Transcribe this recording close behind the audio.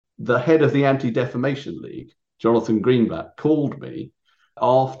the head of the Anti-Defamation League, Jonathan Greenblatt, called me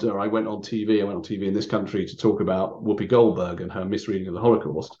after I went on TV. I went on TV in this country to talk about Whoopi Goldberg and her misreading of the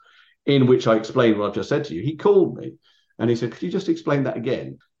Holocaust, in which I explained what I've just said to you. He called me and he said, could you just explain that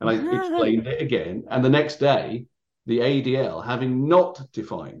again? And I explained it again. And the next day, the ADL, having not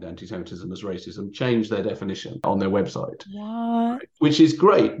defined anti-Semitism as racism, changed their definition on their website. What? Which is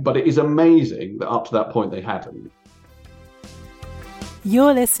great, but it is amazing that up to that point they hadn't.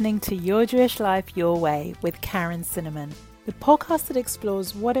 You're listening to Your Jewish Life, Your Way with Karen Cinnamon, the podcast that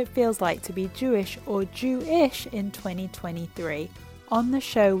explores what it feels like to be Jewish or Jewish in 2023. On the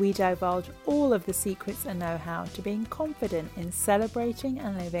show, we divulge all of the secrets and know-how to being confident in celebrating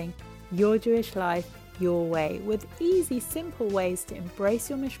and living your Jewish life your way, with easy, simple ways to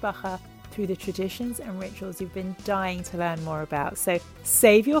embrace your mishpacha through the traditions and rituals you've been dying to learn more about. So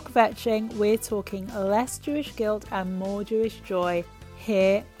save your kvetching. We're talking less Jewish guilt and more Jewish joy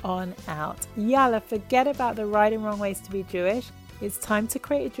here on out. Yalla, forget about the right and wrong ways to be Jewish. It's time to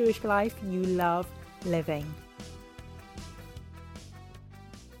create a Jewish life you love living.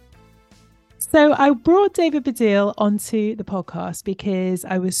 So I brought David Baddiel onto the podcast because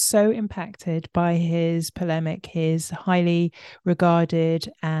I was so impacted by his polemic, his highly regarded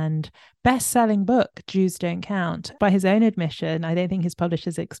and best-selling book, Jews Don't Count. By his own admission, I don't think his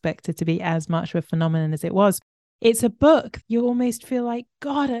publishers expected to be as much of a phenomenon as it was. It's a book you almost feel like,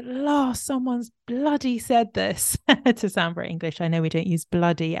 God, at last someone's bloody said this, to sound very English. I know we don't use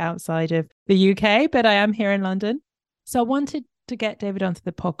bloody outside of the UK, but I am here in London. So I wanted to get David onto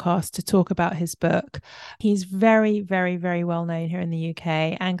the podcast to talk about his book. He's very, very, very well known here in the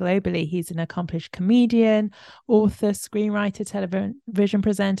UK and globally. He's an accomplished comedian, author, screenwriter, television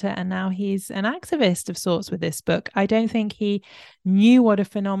presenter, and now he's an activist of sorts with this book. I don't think he knew what a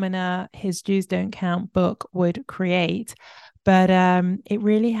phenomena his Jews Don't Count book would create, but it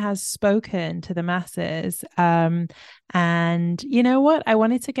really has spoken to the masses. And you know what? I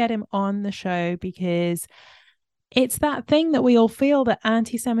wanted to get him on the show because it's that thing that we all feel, that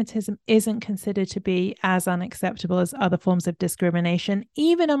anti-Semitism isn't considered to be as unacceptable as other forms of discrimination.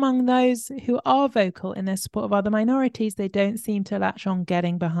 Even among those who are vocal in their support of other minorities, they don't seem to latch on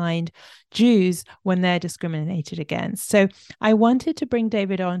getting behind Jews when they're discriminated against. So I wanted to bring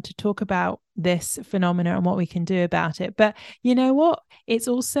David on to talk about this phenomena and what we can do about it. But you know what? It's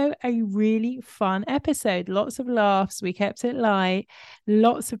also a really fun episode. Lots of laughs. We kept it light.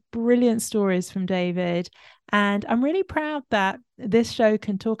 Lots of brilliant stories from David. And I'm really proud that this show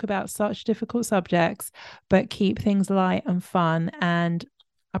can talk about such difficult subjects, but keep things light and fun. And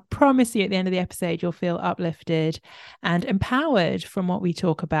I promise you at the end of the episode, you'll feel uplifted and empowered from what we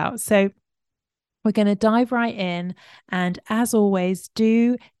talk about. So we're going to dive right in. And as always,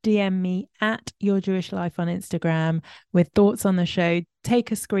 do DM me at Your Jewish Life on Instagram with thoughts on the show.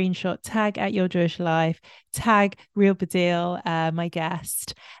 Take a screenshot, tag at Your Jewish Life, tag Real Baddiel, my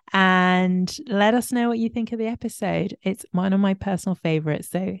guest, and let us know what you think of the episode. It's one of my personal favorites.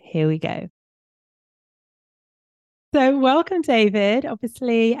 So here we go. So welcome, David.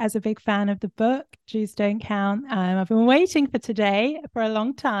 Obviously, as a big fan of the book, Jews Don't Count, I've been waiting for today for a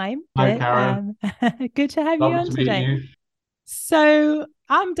long time. Hi, Karen. Good to have Lovely you on to today. meet you. So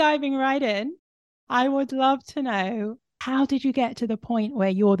I'm diving right in. I would love to know, how did you get to the point where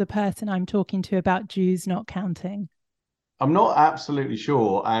you're the person I'm talking to about Jews not counting? I'm not absolutely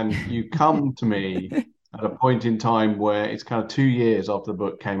sure. And you come to me at a point in time where it's kind of 2 years after the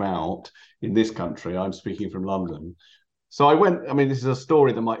book came out in this country. I'm speaking from London. So this is a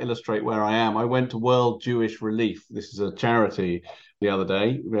story that might illustrate where I am. I went to World Jewish Relief. This is a charity the other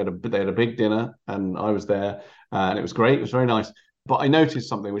day. They had a big dinner and I was there and it was great. It was very nice. But I noticed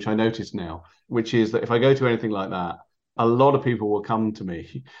something, which I notice now, which is that if I go to anything like that, a lot of people will come to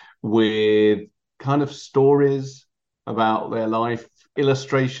me with kind of stories about their life,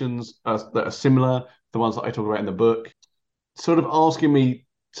 illustrations that are similar, the ones that I talk about in the book, sort of asking me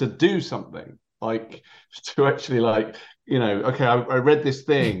to do something, like to actually okay, I read this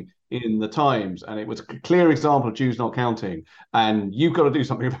thing in the Times and it was a clear example of Jews not counting and you've got to do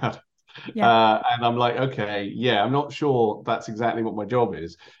something about it. Yeah. And I'm like, okay, yeah, I'm not sure that's exactly what my job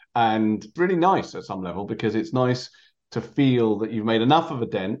is. And it's really nice at some level because it's nice to feel that you've made enough of a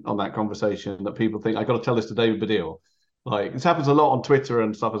dent on that conversation that people think, I got to tell this to David Baddiel. Like, this happens a lot on Twitter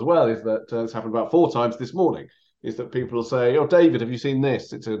and stuff as well, is that it's happened about 4 times this morning, is that people will say, oh, David, have you seen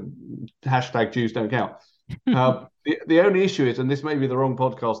this? It's a hashtag Jews Don't Count. The only issue is, and this may be the wrong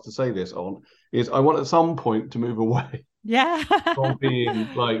podcast to say this on, is I want at some point to move away from being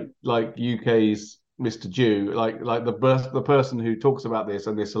like UK's Mr. Jew, like the person who talks about this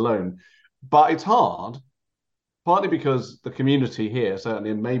and this alone. But it's hard partly because the community here,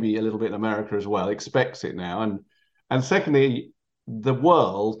 certainly, and maybe a little bit in America as well, expects it now, and secondly, the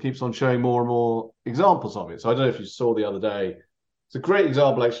world keeps on showing more and more examples of it. So I don't know if you saw the other day. It's a great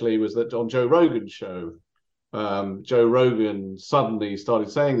example, actually, was that on Joe Rogan's show, Joe Rogan suddenly started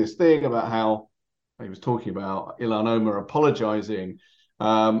saying this thing about how he was talking about Ilhan Omar apologizing.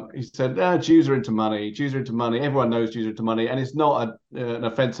 He said, Jews are into money. Jews are into money. Everyone knows Jews are into money. And it's not an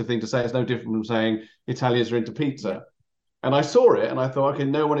offensive thing to say. It's no different from saying Italians are into pizza. Yeah. And I saw it and I thought, okay,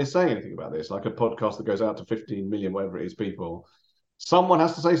 no one is saying anything about this. Like a podcast that goes out to 15 million, whatever it is, people. Someone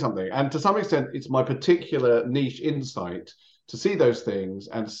has to say something. And to some extent, it's my particular niche insight to see those things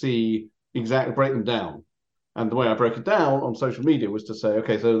and see exactly break them down. And the way I broke it down on social media was to say,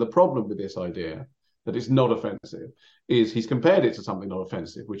 okay, so the problem with this idea that it's not offensive is he's compared it to something not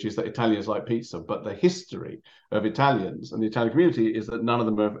offensive, which is that Italians like pizza. But the history of Italians and the Italian community is that none of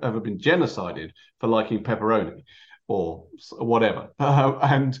them have ever been genocided for liking pepperoni or whatever.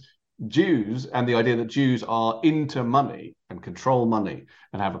 And Jews, and the idea that Jews are into money and control money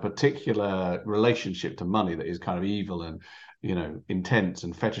and have a particular relationship to money that is kind of evil and, you know, intense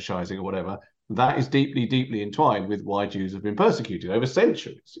and fetishizing or whatever, that is deeply, deeply entwined with why Jews have been persecuted over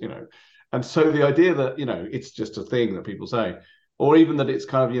centuries, you know. And so the idea that, you know, it's just a thing that people say, or even that it's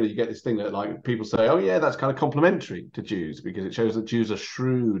kind of, you know, you get this thing that like people say, oh, yeah, that's kind of complimentary to Jews because it shows that Jews are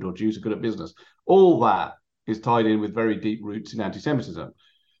shrewd or Jews are good at business. All that is tied in with very deep roots in anti-Semitism.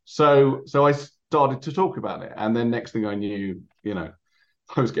 So I started to talk about it. And then next thing I knew, you know,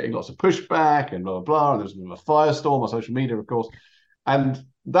 I was getting lots of pushback and blah, blah, blah. And there was a firestorm on social media, of course. And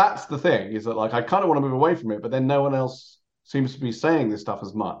that's the thing, is that like I kind of want to move away from it, but then no one else seems to be saying this stuff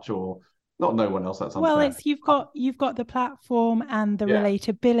as much, or not no one else. That's unfair. Well, it's you've got the platform and the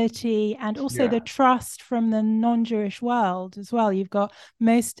relatability and also the trust from the non-Jewish world as well. You've got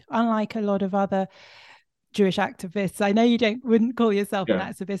unlike a lot of other Jewish activists, I know you wouldn't call yourself an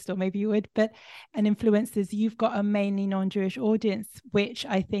activist, or maybe you would, but influencers, you've got a mainly non-Jewish audience, which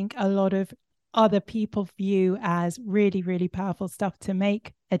I think a lot of other people view as really, really powerful stuff to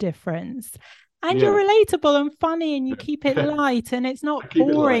make a difference. And you're relatable and funny, and you keep it light, and it's not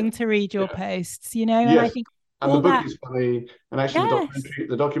boring to read your posts, you know. And I think the book is funny, and actually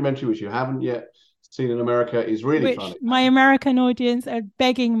the documentary, which you haven't yet seen in America, is really funny. My American audience are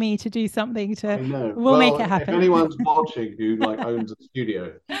begging me to do something to. We'll make it happen. If anyone's watching who like owns a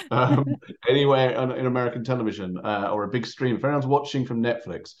studio anywhere in American television or a big stream, if anyone's watching from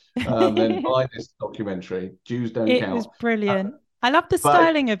Netflix, then buy this documentary. Jews Don't Count. It was brilliant. I love the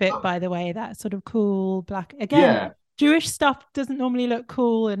styling of it, by the way. That sort of cool black. Again, Jewish stuff doesn't normally look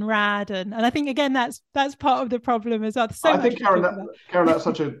cool and rad, and I think again that's part of the problem as well. I think Karen, that's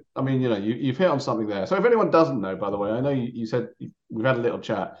such a. I mean, you know, you've hit on something there. So if anyone doesn't know, by the way, I know you said we've had a little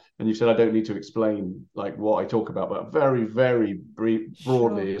chat, and you said I don't need to explain like what I talk about, but very, very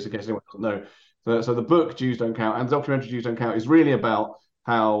broadly, as in case anyone doesn't know. So the book Jews Don't Count and the documentary Jews Don't Count is really about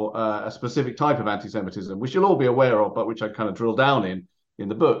how a specific type of anti-Semitism, which you'll all be aware of, but which I kind of drill down in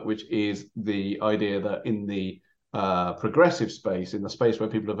the book, which is the idea that in the progressive space, in the space where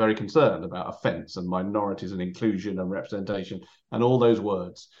people are very concerned about offense and minorities and inclusion and representation and all those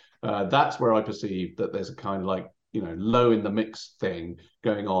words, that's where I perceive that there's a kind of like, you know, low in the mix thing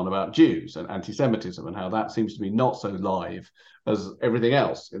going on about Jews and anti-Semitism, and how that seems to be not so live as everything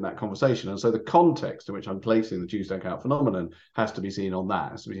else in that conversation. And so the context in which I'm placing the Jews Don't Count phenomenon has to be seen on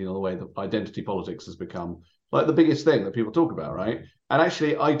that, has to be seen on the way that identity politics has become like the biggest thing that people talk about, right? And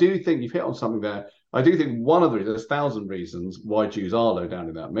actually, I do think you've hit on something there. I do think one of the reasons, there's 1,000 reasons why Jews are low down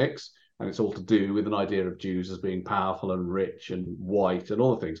in that mix, and it's all to do with an idea of Jews as being powerful and rich and white and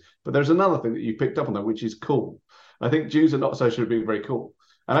all the things. But there's another thing that you picked up on there, which is cool. I think Jews are not associated with being very cool.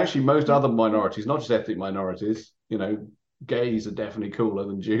 And actually, most other minorities, not just ethnic minorities, you know, gays are definitely cooler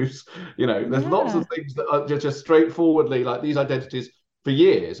than Jews. You know, there's lots of things that are just straightforwardly, like these identities for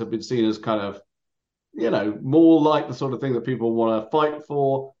years have been seen as kind of, you know, more like the sort of thing that people want to fight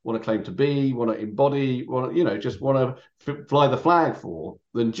for, want to claim to be, want to embody, just want to fly the flag for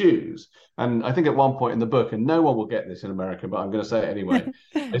than Jews. And I think at one point in the book, and no one will get this in America, but I'm going to say it anyway.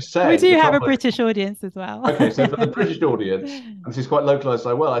 They say we do have a British audience as well. Okay, so for the British audience, and this is quite localized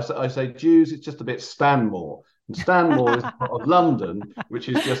so well, I say Jews, it's just a bit Stanmore. And Stanmore is part of London, which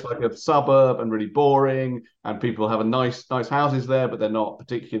is just like a suburb and really boring, and people have nice houses there, but they're not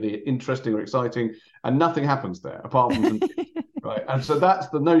particularly interesting or exciting, and nothing happens there apart from some right. And so that's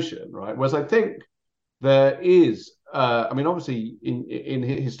the notion, right? Whereas I think there is, I mean, obviously, in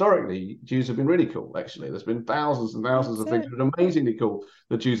historically, Jews have been really cool. Actually, there's been thousands and thousands of things that are amazingly cool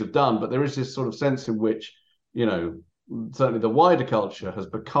that Jews have done, but there is this sort of sense in which, you know, certainly the wider culture has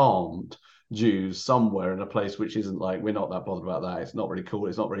becalmed Jews somewhere in a place which isn't like, we're not that bothered about that. It's not really cool.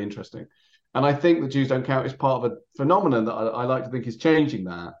 It's not very interesting. And I think the Jews don't count is part of a phenomenon that I like to think is changing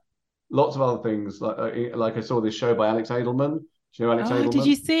that. Lots of other things, like I saw this show by Alex Edelman. Do you know Alex Oh, Edelman? did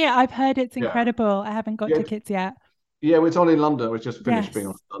you see it? I've heard it's Yeah. incredible. I haven't got Yeah. tickets yet. Yeah, it's on in London. It was just finished being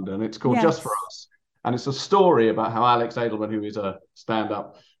on Yes. London. It's called Just for Yes. Us. And it's a story about how Alex Edelman, who is a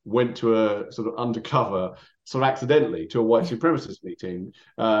stand-up, went to a sort of undercover, sort of accidentally, to a white Yeah. supremacist meeting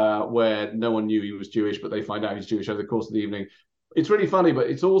where no one knew he was Jewish, but they find out he's Jewish over the course of the evening. It's really funny, but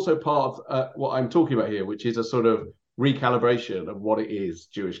it's also part of what I'm talking about here, which is a sort of recalibration of what it is,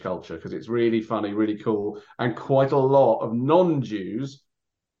 Jewish culture, because it's really funny, really cool, and quite a lot of non-Jews,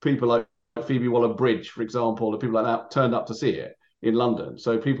 people like Phoebe Waller-Bridge, for example, or people like that, turned up to see it in London.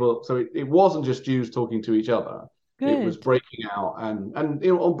 So it wasn't just Jews talking to each other. It was Good. breaking out, and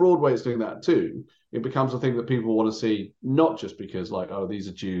on Broadway it's doing that too. It becomes a thing that people want to see, not just because like, oh, these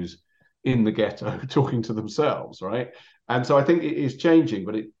are Jews in the ghetto talking to themselves, right? And so I think it is changing,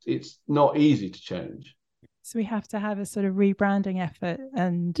 but it's not easy to change. So we have to have a sort of rebranding effort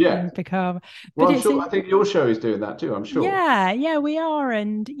and become. Well, But I'm sure. I think your show is doing that too. I'm sure. yeah, we are,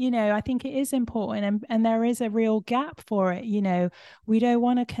 and I think it is important, and there is a real gap for it. We don't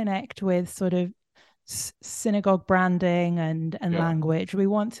want to connect with sort of synagogue branding and language. We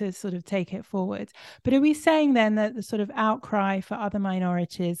want to sort of take it forward. But are we saying then that the sort of outcry for other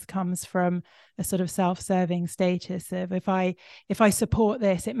minorities comes from a sort of self-serving status of if I support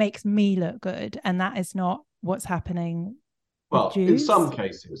this, it makes me look good, and that is not what's happening with Jews? In some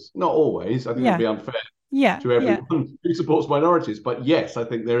cases, not always. I think it'd be unfair to everyone who supports minorities. But yes, I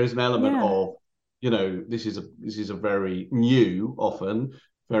think there is an element of, this is a very new, often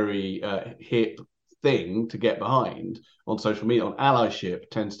very hip thing to get behind on social media. On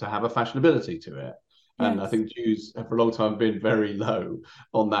allyship tends to have a fashionability to it. And I think Jews have for a long time been very low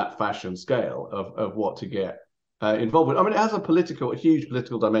on that fashion scale of what to get involved with. I mean, it has a huge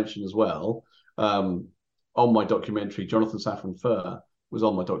political dimension as well. On my documentary, Jonathan Safran Foer was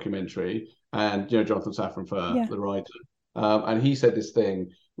on my documentary, and Jonathan Safran Foer, the writer, and he said this thing,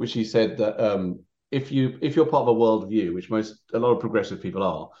 which he said that if you're part of a worldview, which a lot of progressive people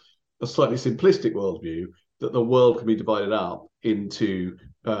are, a slightly simplistic worldview, that the world can be divided up into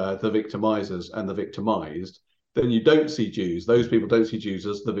the victimizers and the victimized, then you don't see Jews. Those people don't see Jews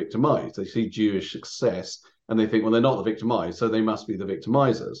as the victimized. They see Jewish success and they think, well, they're not the victimized, so they must be the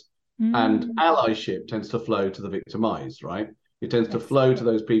victimizers. And allyship tends to flow to the victimized, right? It tends to flow to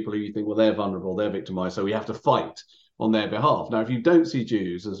those people who you think, well, they're vulnerable, they're victimized, so we have to fight on their behalf. Now, if you don't see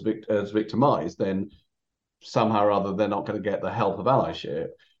Jews as victimized, then somehow or other they're not going to get the help of allyship,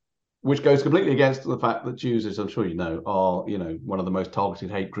 which goes completely against the fact that Jews, as I'm sure you know, are one of the most targeted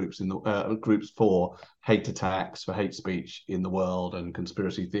hate groups in the groups for hate attacks, for hate speech in the world, and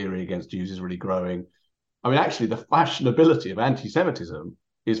conspiracy theory against Jews is really growing. I mean, actually, the fashionability of anti-Semitism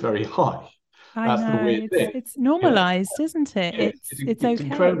is very high. That's the weird thing. It's normalized, isn't it? It's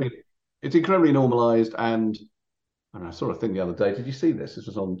okay. It's incredibly normalized. And I saw a thing the other day. Did you see this? This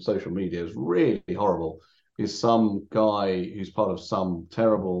was on social media. It was really horrible. Is some guy who's part of some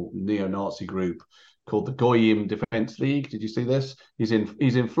terrible neo-Nazi group called the Goyim Defense League. Did you see this? He's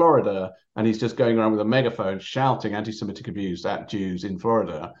in Florida, and he's just going around with a megaphone shouting anti-Semitic abuse at Jews in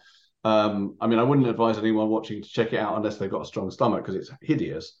Florida. I mean, I wouldn't advise anyone watching to check it out unless they've got a strong stomach, because it's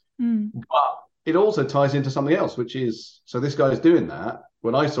hideous. But it also ties into something else, which is, so this guy's doing that.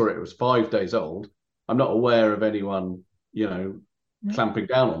 When I saw it, it was 5 days old. I'm not aware of anyone, clamping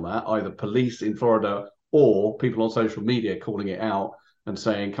down on that, either police in Florida or people on social media calling it out and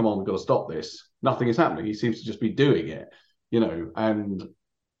saying, come on, we've got to stop this. Nothing is happening. He seems to just be doing it, and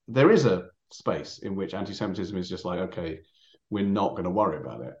there is a space in which anti-Semitism is just like, okay, we're not going to worry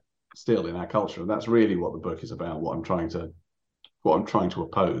about it still in our culture. And that's really what the book is about, what I'm trying to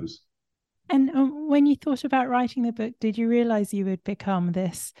oppose. And when you thought about writing the book, did you realize you would become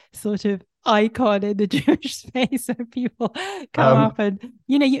this sort of icon in the Jewish space where people come up and,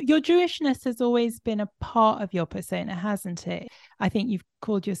 your Jewishness has always been a part of your persona, hasn't it? I think you've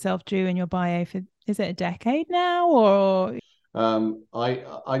called yourself Jew in your bio for, is it a decade now, or?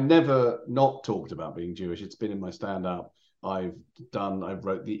 I never not talked about being Jewish. It's been in my stand-up. I've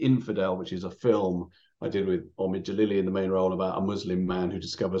wrote The Infidel, which is a film I did with Omid Jalili in the main role about a Muslim man who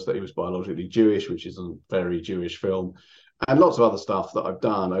discovers that he was biologically Jewish, which is a very Jewish film, and lots of other stuff that I've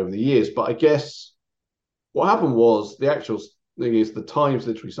done over the years. But I guess what happened was, the actual thing is, the Times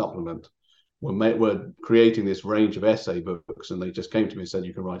Literary Supplement were creating this range of essay books, and they just came to me and said,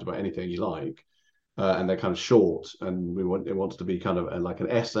 you can write about anything you like. And they're kind of short, and it wants to be kind of like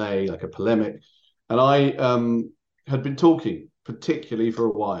an essay, like a polemic. And I had been talking particularly for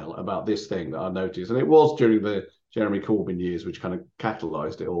a while, about this thing that I noticed, and it was during the Jeremy Corbyn years, which kind of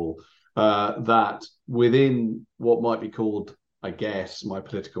catalyzed it all, that within what might be called, I guess, my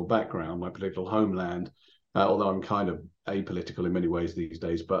political background, my political homeland, although I'm kind of apolitical in many ways these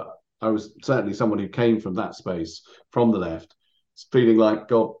days, but I was certainly someone who came from that space, from the left, feeling like,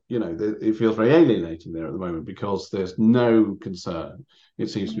 God, it feels very alienating there at the moment, because there's no concern, it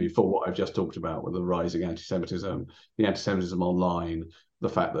seems to me, for what I've just talked about, with the rising anti-Semitism, the anti-Semitism online, the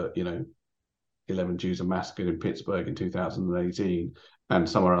fact that, 11 Jews are massacred in Pittsburgh in 2018, and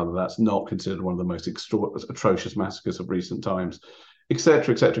somewhere or other that's not considered one of the most atrocious massacres of recent times,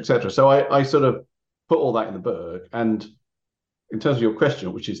 etc., etc., etc. So I sort of put all that in the book. And in terms of your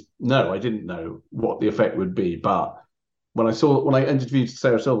question, which is, no, I didn't know what the effect would be. But when I interviewed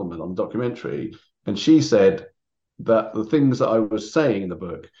Sarah Silverman on the documentary, and she said that the things that I was saying in the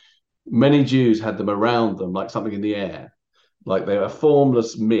book, many Jews had them around them like something in the air, like they were a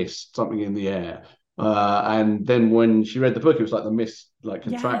formless mist, something in the air. And then when she read the book, it was like the mist like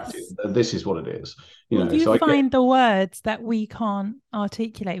contracted. Yes. This is what it is. You find the words that we can't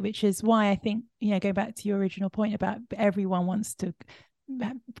articulate, which is why I think, go back to your original point about everyone wants to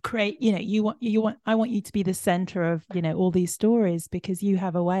create, I want you to be the center of, all these stories, because you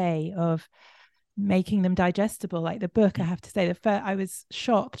have a way of making them digestible. Like the book, I have to say, I was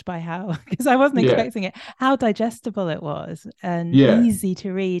shocked by how, because I wasn't expecting it, how digestible it was and easy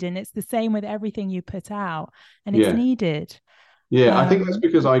to read. And it's the same with everything you put out, and it's needed. I think that's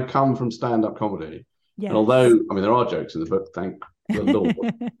because I come from stand-up comedy. Yes. And although, there are jokes in the book, thank the Lord,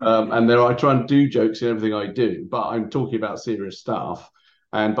 and I try and do jokes in everything I do, but I'm talking about serious stuff.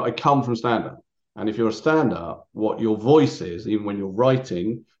 But I come from stand-up. And if you're a stand-up, what your voice is, even when you're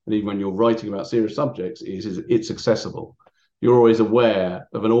writing, and even when you're writing about serious subjects, is it's accessible. You're always aware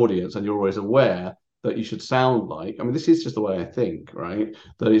of an audience, and you're always aware that you should sound like, this is just the way I think, right?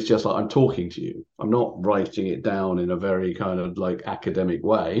 That it's just like I'm talking to you. I'm not writing it down in a very kind of like academic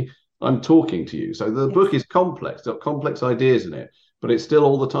way. I'm talking to you. So the book is complex. It's got complex ideas in it, but it still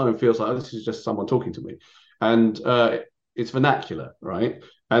all the time feels like, this is just someone talking to me. And it's vernacular, right?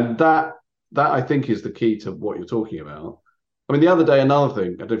 And that I think is the key to what you're talking about. The other day, another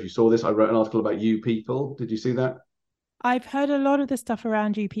thing, I don't know if you saw this, I wrote an article about you people. Did you see that? I've heard a lot of the stuff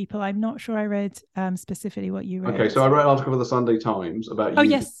around you people. I'm not sure I read specifically what you wrote. Okay, so I wrote an article for the Sunday Times about you people.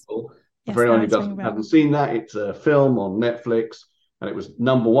 Yes, for anyone who hasn't seen that, it's a film on Netflix, and it was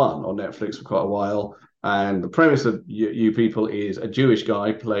number one on Netflix for quite a while. And the premise of you people is a Jewish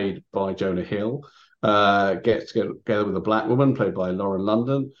guy played by Jonah Hill gets together with a black woman played by Lauren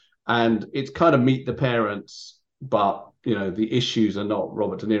London, and it's kind of meet the parents, but the issues are not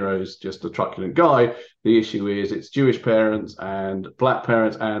Robert De Niro's just a truculent guy. The issue is it's Jewish parents and black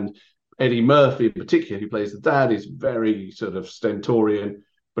parents, and Eddie Murphy in particular, who plays the dad, is very sort of stentorian,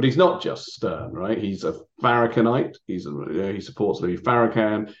 but he's not just stern, right? He's a Farrakhanite. He supports Louis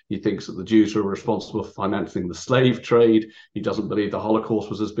Farrakhan. He thinks that the Jews were responsible for financing the slave trade. He doesn't believe the Holocaust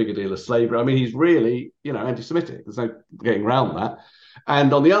was as big a deal as slavery. He's really, anti-Semitic. There's no getting around that.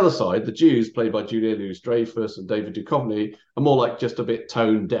 And on the other side, the Jews, played by Julia Louis-Dreyfus and David Duchovny, are more like just a bit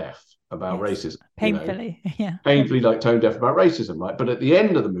tone deaf about racism. Painfully, Painfully like tone deaf about racism, right? But at the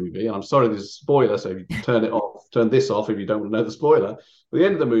end of the movie, and I'm sorry, there's a spoiler, so if you turn this off if you don't want to know the spoiler. At the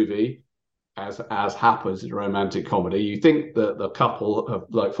end of the movie, as happens in a romantic comedy, you think that the couple have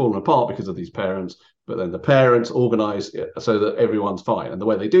like fallen apart because of these parents, but then the parents organize it so that everyone's fine. And the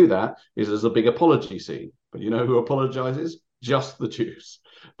way they do that is there's a big apology scene. But you know who apologizes? Just the Jews.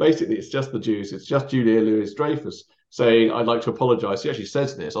 Basically, it's just the Jews. It's just Julia Louis-Dreyfus saying, I'd like to apologize. She actually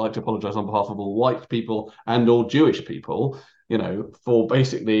says this, I'd like to apologize on behalf of all white people and all Jewish people, for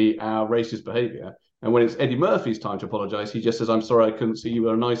basically our racist behavior. And when it's Eddie Murphy's time to apologize, he just says, I'm sorry, I couldn't see you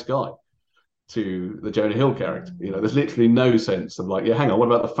were a nice guy, to the Jonah Hill character. There's literally no sense of like, hang on,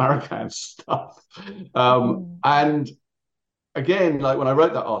 what about the Farrakhan stuff? And again, like when I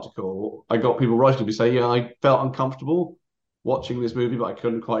wrote that article, I got people writing to me saying, I felt uncomfortable watching this movie, but I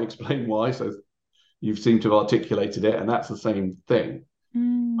couldn't quite explain why. So you seem to have articulated it, and that's the same thing.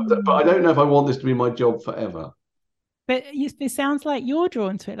 But I don't know if I want this to be my job forever. But it sounds like you're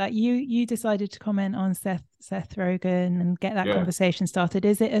drawn to it. Like you decided to comment on Seth Rogen and get that conversation started.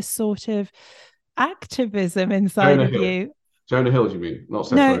 Is it a sort of activism inside of you? Jonah Hill, do you mean? Not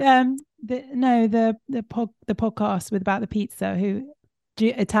Seth Rogen. The podcast about the pizza,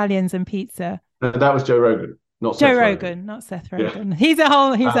 Italians and pizza. No, that was Joe Rogan. Not Joe Rogan, not Seth Rogen. Yeah. He's a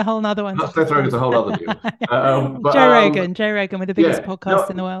whole other one. Seth Rogen's a whole other deal. Joe Rogan with the biggest podcast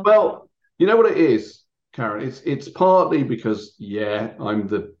in the world. Well, you know what it is, Karen? It's partly because I'm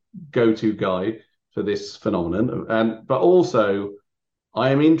the go-to guy, for this phenomenon, but also I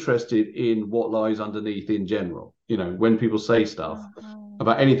am interested in what lies underneath in general. When people say stuff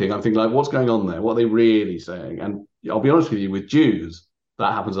about anything, I'm thinking like, what's going on there? What are they really saying? And I'll be honest with you, with Jews,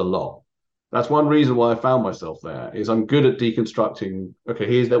 that happens a lot. That's one reason why I found myself there, is I'm good at deconstructing. Okay,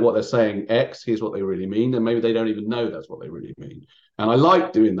 here's what they're saying X, here's what they really mean, and maybe they don't even know that's what they really mean. And I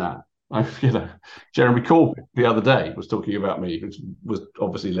like doing that. Jeremy Corbyn the other day was talking about me, which was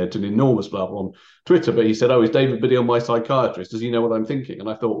obviously led to an enormous blow up on Twitter. But he said, "Oh, is David Baddiel my psychiatrist? Does he know what I'm thinking?" And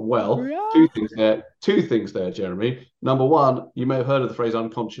I thought, well, two things there, Jeremy. Number one, you may have heard of the phrase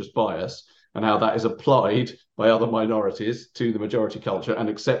unconscious bias and how that is applied by other minorities to the majority culture and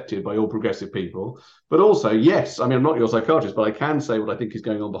accepted by all progressive people. But also, yes, I mean, I'm not your psychiatrist, but I can say what I think is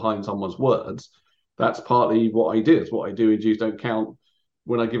going on behind someone's words. That's partly what I do. It's what I do in Jews Don't Count,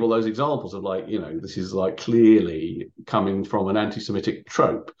 when I give all those examples of this is like clearly coming from an anti-Semitic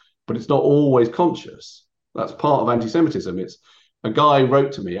trope, but it's not always conscious. That's part of anti-Semitism. It's a guy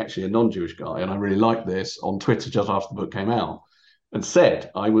wrote to me, actually a non-Jewish guy, and I really liked this, on Twitter just after the book came out, and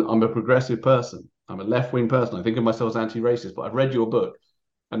said, I'm a progressive person. I'm a left-wing person. I think of myself as anti-racist, but I've read your book,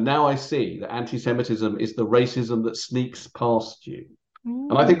 and now I see that anti-Semitism is the racism that sneaks past you. Ooh.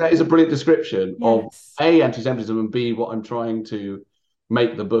 And I think that is a brilliant description of A, anti-Semitism, and B, what I'm trying to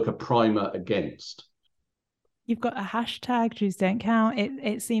make the book a primer against. You've got a hashtag, Jews Don't Count.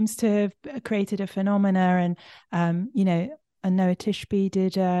 It seems to have created a phenomena, and I know Tishby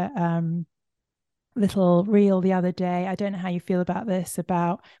did a little reel the other day. I don't know how you feel about this,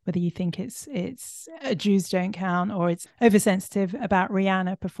 about whether you think it's Jews Don't Count or it's oversensitive about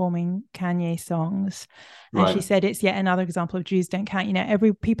Rihanna performing Kanye songs. And she said it's yet another example of Jews Don't Count.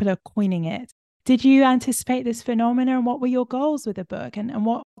 People are coining it. Did you anticipate this phenomena, and what were your goals with the book, and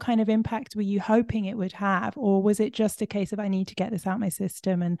what kind of impact were you hoping it would have? Or was it just a case of, I need to get this out of my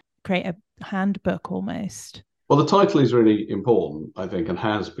system and create a handbook almost? Well, the title is really important, I think, and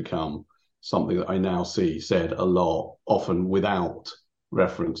has become something that I now see said a lot, often without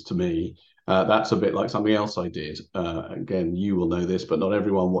reference to me. That's a bit like something else I did. Again, you will know this, but not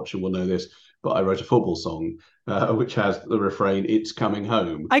everyone watching will know this. But I wrote a football song, which has the refrain, "It's coming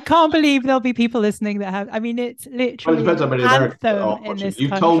home." I can't believe there'll be people listening that have, it's literally an anthem in this country. You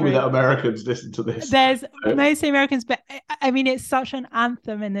told me that Americans listen to this. There's mostly Americans, but it's such an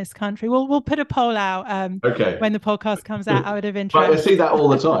anthem in this country. We'll put a poll out when the podcast comes out of interest. But I see that all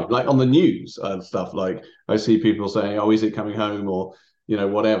the time, like on the news and stuff. Like I see people saying, "Oh, is it coming home?" or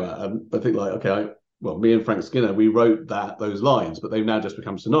whatever. And I think me and Frank Skinner, we wrote those lines, but they've now just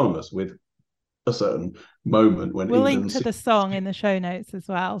become synonymous with a certain moment when we'll link to the song in the show notes as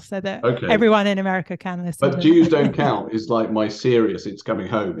well, so that everyone in America can listen. But Jews Don't Count is like my serious "It's coming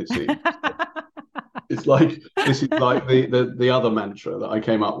home," it seems. It's like, this is like the other mantra that I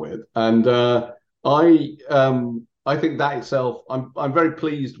came up with, and I think that itself, I'm very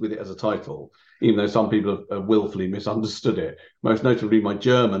pleased with it as a title, even though some people have willfully misunderstood it. Most notably, my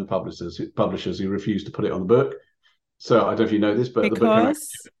German publishers who refused to put it on the book. So I don't know if you know this, but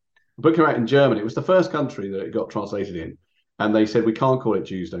the book came out in Germany. It was the first country that it got translated in. And they said, we can't call it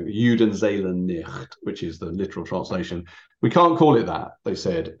Judenseelen nicht, which is the literal translation. We can't call it that, they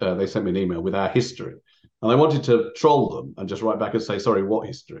said. They sent me an email with our history. And I wanted to troll them and just write back and say, sorry, what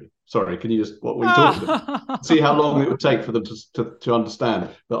history? Sorry, can you what were you talking about? See how long it would take for them to understand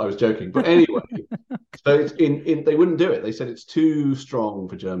that I was joking. But anyway, so it's they wouldn't do it. They said it's too strong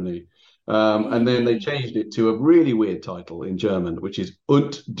for Germany. And then they changed it to a really weird title in German, which is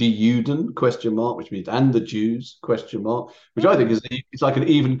 "Und die Juden?" ? Which means "and the Jews?" ? Which I think it's like an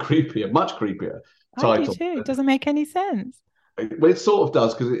even creepier, much creepier title. I do too. It doesn't make any sense. Well, it sort of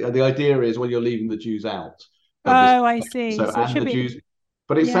does, because the idea is when you're leaving the Jews out. I see. So and the Jews,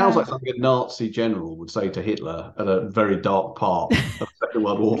 but it sounds like something a Nazi general would say to Hitler at a very dark part of the Second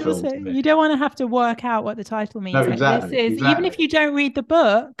World War film. You don't want to have to work out what the title means. No, exactly. Even if you don't read the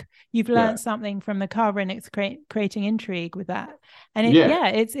book, you've learned something from the cover, and it's creating intrigue with that. And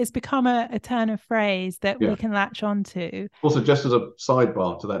it's become a turn of phrase that we can latch onto. Also, just as a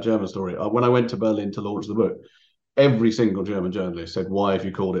sidebar to that German story, when I went to Berlin to launch the book, every single German journalist said, "Why have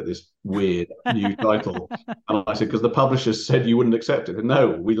you called it this weird new title?" And I said, because the publishers said you wouldn't accept it. And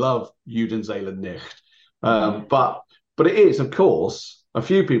no, we love Judenseelen nicht. But it is, of course, a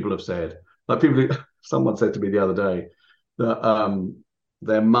few people have said, someone said to me the other day that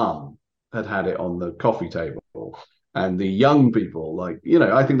their mum had it on the coffee table, and the young people, I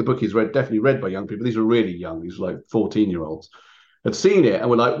think the book is definitely read by young people. These are really young. These are like 14-year-olds. Had seen it and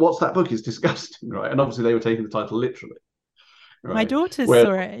were like, "What's that book? It's disgusting," right? And obviously they were taking the title literally. Right? My daughters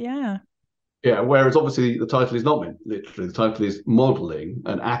saw it, yeah. Yeah, whereas obviously the title is not meant literally. The title is modelling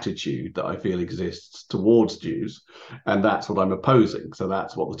an attitude that I feel exists towards Jews, and that's what I'm opposing. So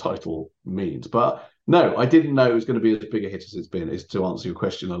that's what the title means. But no, I didn't know it was going to be as big a hit as it's been. Is to answer your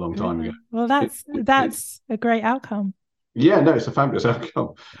question a long time ago. Well, It, that's a great outcome. yeah, no, it's a fabulous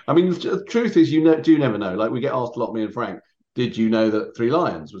outcome. I mean, the truth is, do never know. Like we get asked a lot, me and Frank, did you know that Three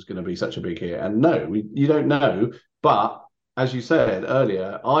Lions was going to be such a big hit? And no, you don't know. But as you said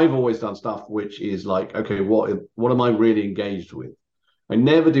earlier, I've always done stuff which is like, okay, what am I really engaged with? I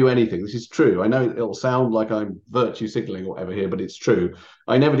never do anything. This is true. I know it'll sound like I'm virtue signaling or whatever here, but it's true.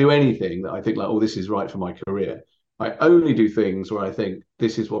 I never do anything that I think like, oh, this is right for my career. I only do things where I think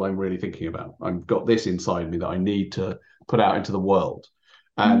this is what I'm really thinking about. I've got this inside me that I need to put out into the world.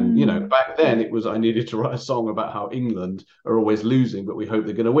 And, back then it was I needed to write a song about how England are always losing, but we hope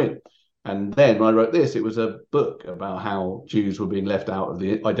they're going to win. And then when I wrote this, it was a book about how Jews were being left out of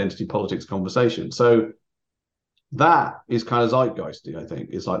the identity politics conversation. So that is kind of zeitgeisty, I think.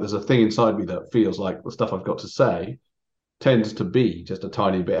 It's like there's a thing inside me that feels like the stuff I've got to say tends to be just a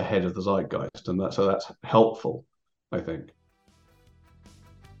tiny bit ahead of the zeitgeist. And so that's helpful, I think.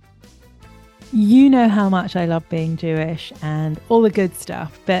 You know how much I love being Jewish and all the good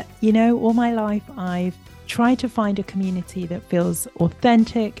stuff. But, all my life I've tried to find a community that feels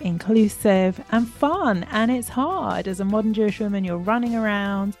authentic, inclusive, and fun. And it's hard. As a modern Jewish woman, you're running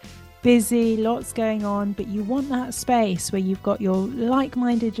around, busy, lots going on, but you want that space where you've got your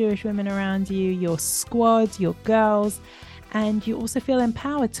like-minded Jewish women around you, your squad, your girls, and you also feel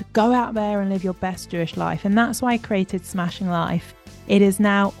empowered to go out there and live your best Jewish life. And that's why I created Smashing Life. It is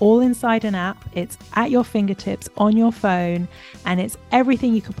now all inside an app. It's at your fingertips on your phone, and it's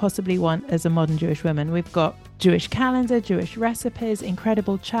everything you could possibly want as a modern Jewish woman. We've got Jewish calendar, Jewish recipes,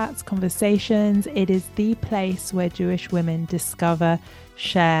 incredible chats, conversations. It is the place where Jewish women discover,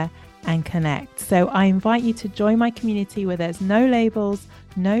 share, and connect. So I invite you to join my community where there's no labels,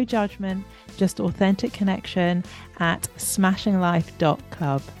 no judgment, just authentic connection at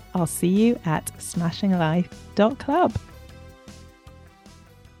smashinglife.club. I'll see you at smashinglife.club.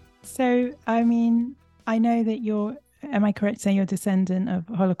 So, I mean, I know that am I correct saying you're a descendant of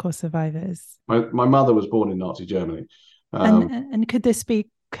Holocaust survivors? My mother was born in Nazi Germany. And could this be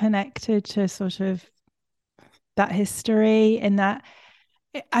connected to sort of that history in that,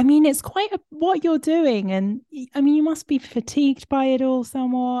 I mean, it's quite what you're doing. And I mean, you must be fatigued by it all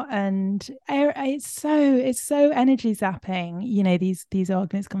somewhat. And it's so energy zapping, these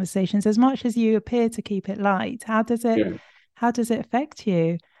arguments, conversations, as much as you appear to keep it light. How does it affect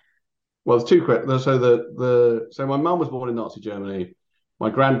you? Well, there's two questions. So my mum was born in Nazi Germany. My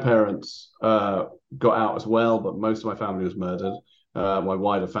grandparents got out as well, but most of my family was murdered. My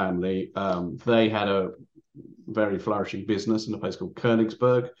wider family, they had a very flourishing business in a place called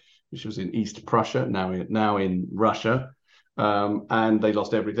Königsberg, which was in East Prussia, now in Russia, and they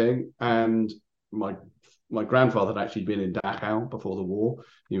lost everything. And my grandfather had actually been in Dachau before the war.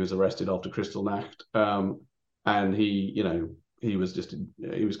 He was arrested after Kristallnacht, and he was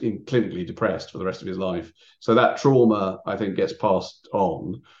clinically depressed for the rest of his life. So that trauma, I think, gets passed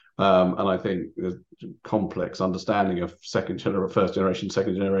on. And I think there's complex understanding of first generation,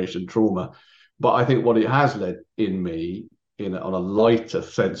 second generation trauma. But I think what it has led in me, on a lighter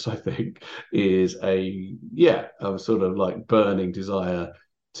sense, I think, is a sort of like burning desire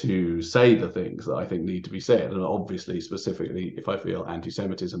to say the things that I think need to be said. And obviously, specifically, if I feel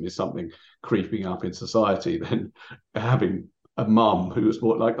anti-Semitism is something creeping up in society, then having a mum who was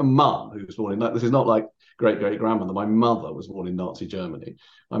born in this is not like great grandmother. My mother was born in Nazi Germany.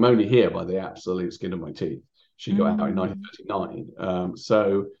 I'm only here by the absolute skin of my teeth. She got out in 1939.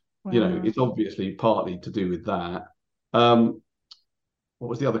 So wow. It's obviously partly to do with that. What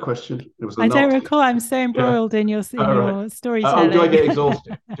was the other question? It was. I don't recall. I'm so embroiled in your storytelling. Do I get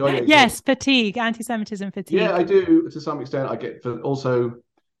exhausted? Yes, fatigue, anti-Semitism fatigue. Yeah, I do to some extent. I get also.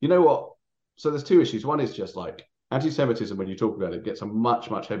 You know what? So there's two issues. One is just like anti-Semitism, when you talk about it, gets a much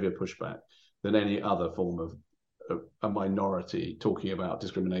heavier pushback than any other form of a minority talking about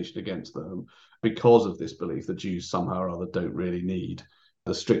discrimination against them, because of this belief that Jews somehow or other don't really need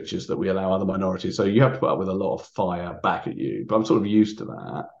the strictures that we allow other minorities. So you have to put up with a lot of fire back at you. But I'm sort of used to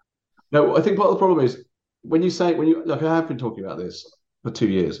that. No, I think part of the problem is when you like, I have been talking about this for 2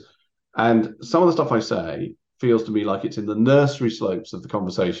 years, and some of the stuff I say feels to me like it's in the nursery slopes of the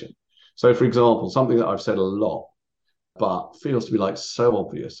conversation. So, for example, something that I've said a lot but feels to be like so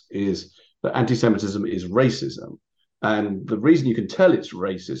obvious is that anti-Semitism is racism. And the reason you can tell it's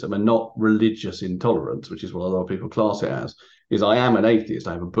racism and not religious intolerance, which is what a lot of people class it as, is I am an atheist.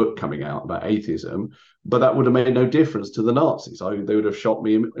 I have a book coming out about atheism, but that would have made no difference to the Nazis. They would have shot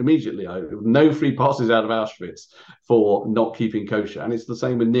me immediately. No free passes out of Auschwitz for not keeping kosher. And it's the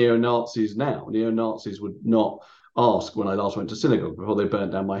same with neo-Nazis now. Neo-Nazis would not ask when I last went to synagogue before they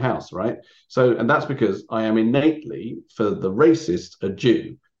burnt down my house, right? So, and that's because I am innately, for the racist, a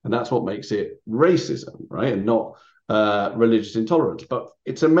Jew. And that's what makes it racism, right? And not religious intolerance. But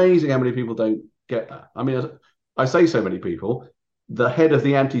it's amazing how many people don't get that. I mean, I say so many people. The head of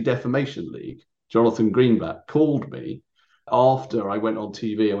the Anti-Defamation League, Jonathan Greenblatt, called me after I went on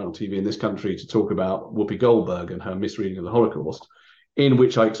TV. I went on TV in this country to talk about Whoopi Goldberg and her misreading of the Holocaust, in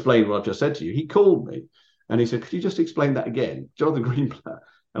which I explained what I've just said to you. He called me and he said, "Could you just explain that again?" Jonathan Greenblatt.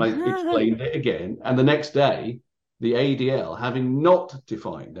 And I explained it again. And the next day, the ADL, having not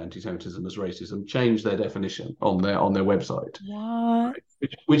defined anti-Semitism as racism, changed their definition on their website. What?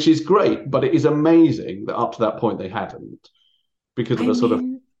 Which is great, but it is amazing that up to that point they hadn't, because of sort of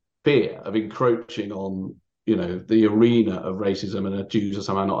fear of encroaching on, the arena of racism, and Jews are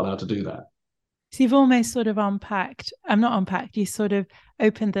somehow not allowed to do that. So you've almost sort of you sort of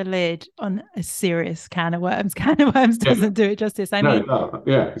opened the lid on a serious can of worms. Can of worms doesn't do it justice. Yeah,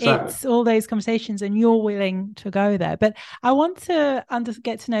 exactly. It's all those conversations and you're willing to go there. But I want to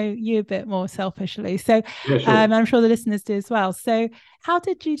get to know you a bit more selfishly. So yeah, sure. I'm sure the listeners do as well. So how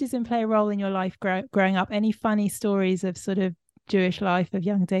did Judaism play a role in your life growing up? Any funny stories of sort of Jewish life of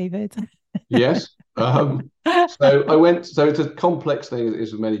young David? Yes. So it's a complex thing,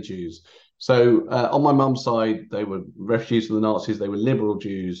 as with many Jews. So on my mum's side, they were refugees from the Nazis. They were liberal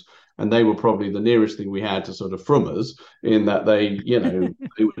Jews, and they were probably the nearest thing we had to sort of frummers, in that they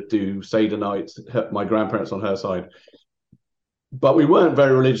would do Seder nights, my grandparents on her side. But we weren't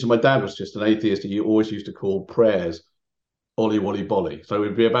very religious. My dad was just an atheist. He always used to call prayers Ollie Wally Bolly. So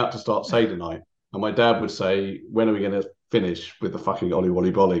we'd be about to start Seder night, and my dad would say, "When are we going to finish with the fucking Ollie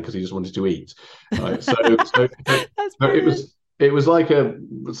Wally Bolly?" Because he just wanted to eat. Right? So it was like a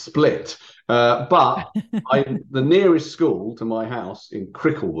split. But the nearest school to my house in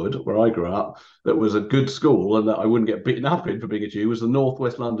Cricklewood, where I grew up, that was a good school and that I wouldn't get beaten up in for being a Jew, was the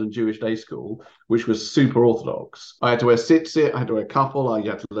Northwest London Jewish Day School, which was super Orthodox. I had to wear tzitzit, I had to wear couple, I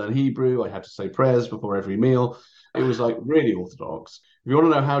had to learn Hebrew, I had to say prayers before every meal. It was like really Orthodox. If you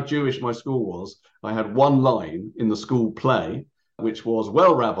want to know how Jewish my school was, I had one line in the school play, which was,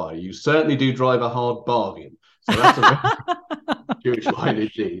 "Well, Rabbi, you certainly do drive a hard bargain." So that's a Jewish line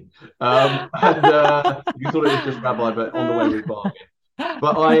indeed. And you thought it was just Rabbi, but on the way with bargain.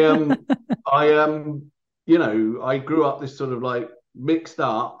 But I grew up this sort of like mixed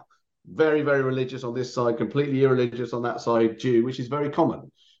up, very, very religious on this side, completely irreligious on that side, Jew, which is very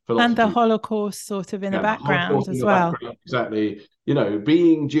common. And the Holocaust sort of in the background as well. Exactly.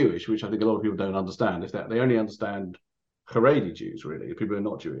 Being Jewish, which I think a lot of people don't understand, is that they only understand Haredi Jews, really. People who are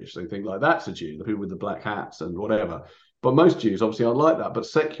not Jewish, they think like that's a Jew, the people with the black hats and whatever. But most Jews obviously aren't like that. But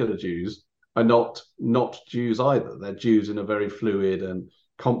secular Jews are not Jews either. They're Jews in a very fluid and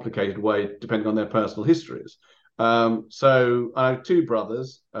complicated way, depending on their personal histories. So I have two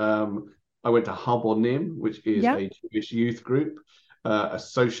brothers. I went to Habonim, which is a Jewish youth group, a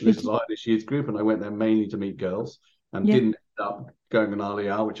socialist Zionist youth group, and I went there mainly to meet girls, and didn't end up going on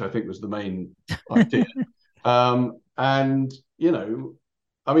Aliyah, which I think was the main idea. And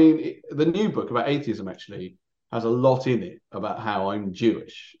the new book about atheism actually has a lot in it about how I'm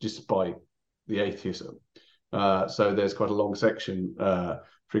Jewish despite the atheism. So there's quite a long section, for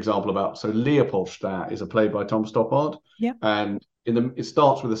example, about Leopoldstadt is a play by Tom Stoppard, and it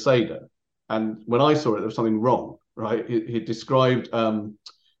starts with a Seder, and when I saw it, there was something wrong. Right, he described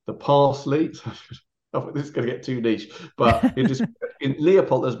the parsley. This is going to get too niche, but in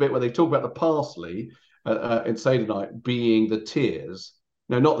Leopold, there's a bit where they talk about the parsley in Seder night being the tears.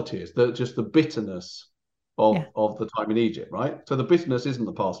 No, not the tears. Just the bitterness of the time in Egypt. Right. So the bitterness isn't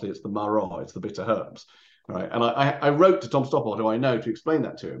the parsley; it's the marah, it's the bitter herbs. Right. And I wrote to Tom Stoppard, who I know, to explain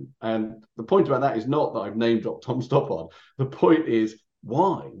that to him. And the point about that is not that I've name dropped Tom Stoppard. The point is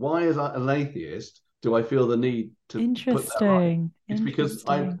why? Why, as an atheist, do I feel the need to put that right? It's because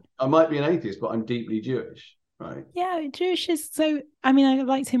I might be an atheist, but I'm deeply Jewish, right? Yeah, Jewish is so. I mean, I'd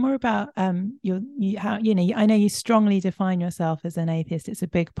like to hear more about I know you strongly define yourself as an atheist. It's a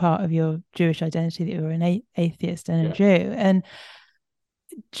big part of your Jewish identity that you're an atheist and a Jew. And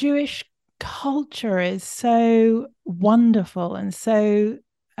Jewish culture is so wonderful and so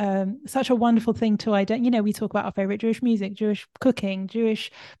such a wonderful thing to identify. We talk about our favorite Jewish music, Jewish cooking,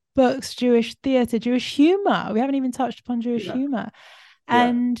 Jewish books, Jewish theatre, Jewish humor. We haven't even touched upon Jewish humor.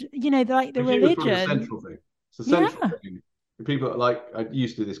 And the religion. The central thing. It's a central Yeah. thing. People like, I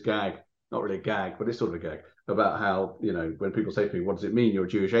used to do this gag, not really a gag, but it's sort of a gag, about how, when people say to me, what does it mean you're a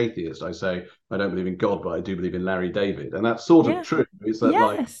Jewish atheist? I say, I don't believe in God, but I do believe in Larry David. And that's sort of Yeah. true. It's that,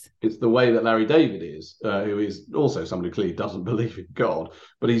 like, Yes. it's the way that Larry David is, who is also somebody who clearly doesn't believe in God,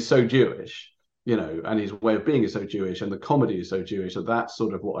 but he's so Jewish, and his way of being is so Jewish, and the comedy is so Jewish, that that's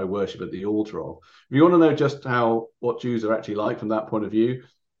sort of what I worship at the altar of. If you want to know just what Jews are actually like from that point of view,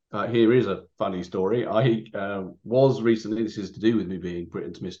 here is a funny story. I was recently, this is to do with me being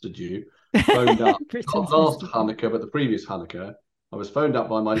Britain's Mr. Jew, phoned up, not Britain's last Mr. Hanukkah, but the previous Hanukkah. I was phoned up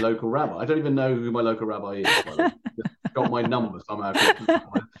by my local rabbi. I don't even know who my local rabbi is, by the way. Just got my number somehow.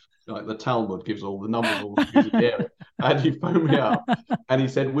 Like the Talmud gives all the numbers, all the Jews in the area. And he phoned me up and he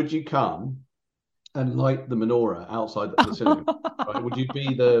said, would you come and light the menorah outside the synagogue? Right? Would you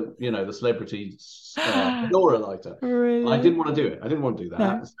be the celebrity menorah lighter? I Really? didn't want to do it. I didn't want to do that.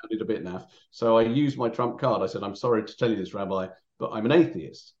 No. It sounded a bit naff. So I used my trump card. I said, I'm sorry to tell you this, Rabbi, but I'm an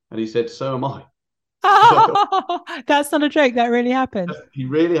atheist. And he said, so am I. That's not a joke. That really happened. He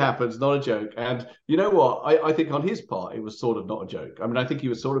really happens, not a joke. And you know what? I think on his part, it was sort of not a joke. I mean, I think he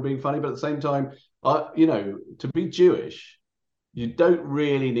was sort of being funny, but at the same time, to be Jewish, you don't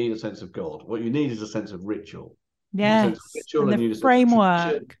really need a sense of God. What you need is a sense of ritual. You need a sense of Yes. ritual, And and you the need a sense of tradition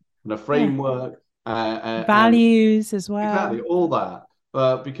framework. and a Yeah. framework, and Values as well. exactly all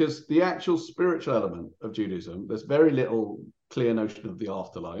that. Because the actual spiritual element of Judaism, there's very little clear notion of the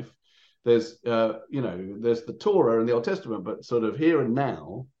afterlife. There's there's the Torah and the Old Testament, but sort of here and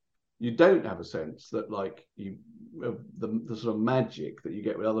now, you don't have a sense that, like, the sort of magic that you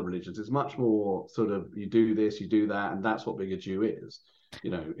get with other religions is much more sort of, you do this, you do that, and that's what being a Jew is.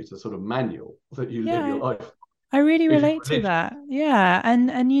 It's a sort of manual that you live your life. I really It's relate to religion. that. Yeah.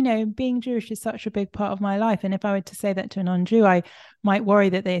 And being Jewish is such a big part of my life. And if I were to say that to a non-Jew, I might worry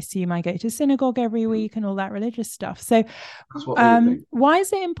that they assume I go to synagogue every week and all that religious stuff. So That's what they would think. why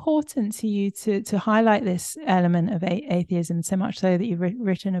is it important to you to highlight this element of atheism so much so that you've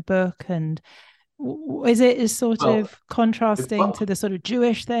written a book? And is it sort of contrasting to the sort of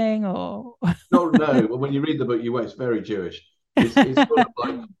Jewish thing, or? No. When you read the book, it's very Jewish. It's sort of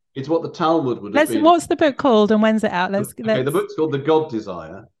like, it's what the Talmud would have been. What's the book called and when's it out? The book's called The God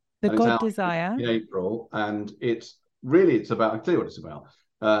Desire. The and God it's out Desire. in April, and it's about, I'll tell you what it's about.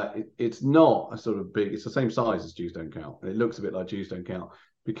 It's not a sort of big, it's the same size as Jews Don't Count, and it looks a bit like Jews Don't Count,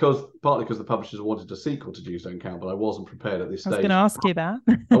 partly because the publishers wanted a sequel to Jews Don't Count, but I wasn't prepared at this stage. I was going to ask you that.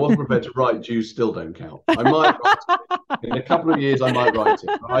 I wasn't prepared to write Jews Still Don't Count. I might write it. In a couple of years, I might write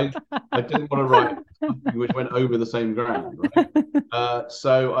it. But I didn't want to write something which went over the same ground. Right?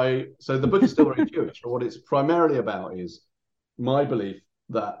 So the book is still very Jewish. But what it's primarily about is my belief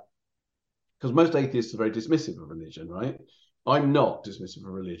that, because most atheists are very dismissive of religion, right? I'm not dismissive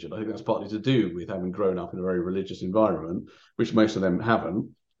of religion. I think that's partly to do with having grown up in a very religious environment, which most of them haven't,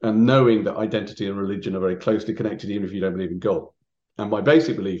 and knowing that identity and religion are very closely connected, even if you don't believe in God. And my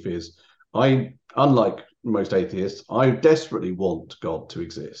basic belief is, unlike most atheists, I desperately want God to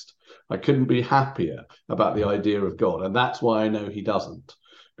exist. I couldn't be happier about the idea of God. And that's why I know he doesn't.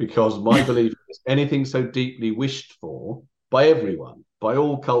 Because my belief is anything so deeply wished for by everyone, by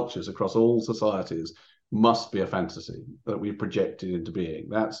all cultures, across all societies, must be a fantasy that we've projected into being.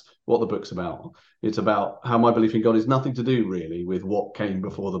 That's what the book's about. It's about how my belief in God is nothing to do really with what came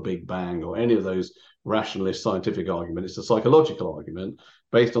before the Big Bang or any of those rationalist scientific arguments. It's a psychological argument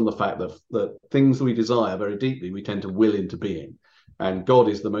based on the fact that things we desire very deeply, we tend to will into being. And God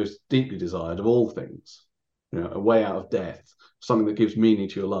is the most deeply desired of all things. A way out of death, something that gives meaning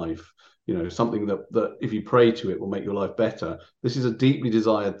to your life. Something that if you pray to it will make your life better. This is a deeply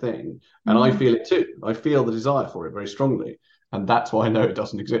desired thing. And I feel it too. I feel the desire for it very strongly. And that's why I know it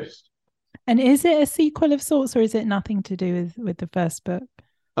doesn't exist. And is it a sequel of sorts, or is it nothing to do with the first book?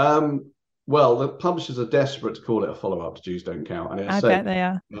 Well, the publishers are desperate to call it a follow-up to Jews Don't Count. And I bet they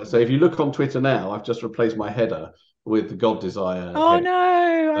are. So if you look on Twitter now, I've just replaced my header with the God Desire. Oh,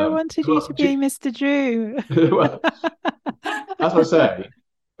 no, I wanted you to be Mr. Jew. Well, as I say,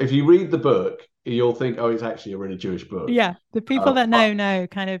 if you read the book, you'll think, oh, it's actually a really Jewish book. Yeah, the people that know,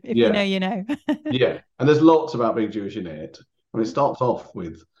 kind of, if you know, you know. Yeah, and there's lots about being Jewish in it. I mean, it starts off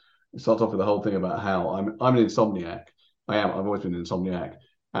with the whole thing about how I'm an insomniac. I've always been an insomniac,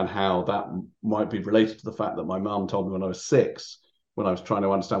 and how that might be related to the fact that my mum told me when I was 6, when I was trying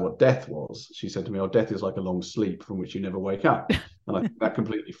to understand what death was, she said to me, "Oh, death is like a long sleep from which you never wake up." And I think that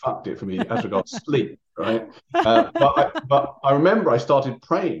completely fucked it for me as regards sleep, right? But I remember I started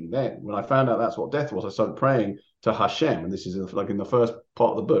praying then. When I found out that's what death was, I started praying to Hashem. And this is like in the first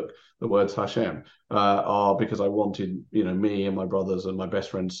part of the book, the words Hashem are because I wanted, me and my brothers and my best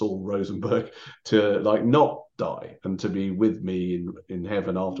friend Saul Rosenberg to like not die and to be with me in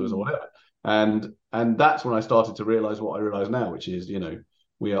heaven afterwards or whatever. And that's when I started to realize what I realize now, which is,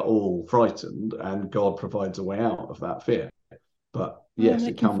 we are all frightened and God provides a way out of that fear. But yes,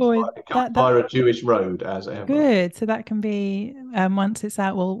 it comes via a Jewish road as ever. Good. So that can be, once it's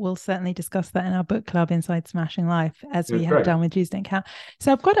out, we'll certainly discuss that in our book club inside Smashing Life, as we have done with Jews Don't Count.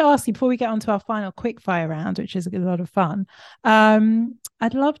 So I've got to ask you, before we get on to our final quick fire round, which is a lot of fun,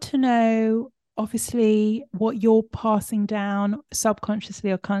 I'd love to know, obviously, what you're passing down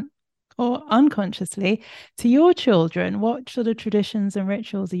subconsciously or unconsciously to your children. What sort of traditions and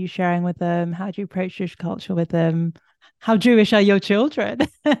rituals are you sharing with them? How do you approach Jewish culture with them? How Jewish are your children?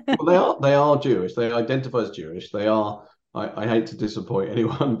 Well, they are Jewish. They identify as Jewish. They are. I hate to disappoint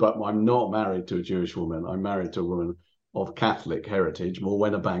anyone, but I'm not married to a Jewish woman. I'm married to a woman of Catholic heritage,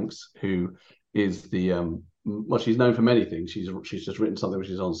 Morwenna Banks, who is the well, she's known for many things. She's just written something which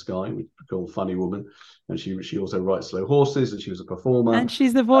is on Sky, which is called Funny Woman, and she also writes Slow Horses, and she was a performer. And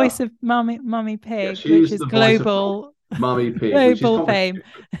she's the voice of Mummy Pig, which is global. Mummy Pig, global fame.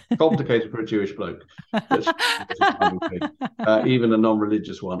 Complicated for a Jewish bloke, even a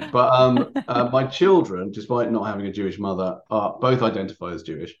non-religious one. But my children, despite not having a Jewish mother, both identify as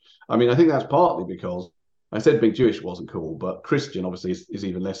Jewish. I mean, I think that's partly because I said being Jewish wasn't cool, but Christian obviously is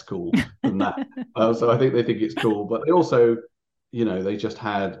even less cool than that. So I think they think it's cool, but they also, they just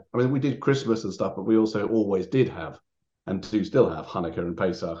had. I mean, we did Christmas and stuff, but we also always did have, and do still have, Hanukkah and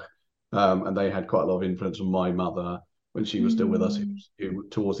Pesach, and they had quite a lot of influence from my mother when she was still with us, who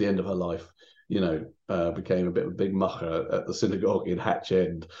towards the end of her life, became a bit of a big mucker at the synagogue in Hatch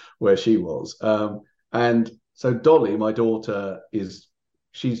End, where she was. And so Dolly, my daughter,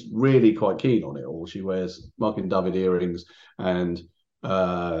 she's really quite keen on it all. She wears Magen David earrings, and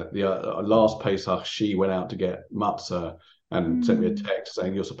the last Pesach, she went out to get matzah and sent me a text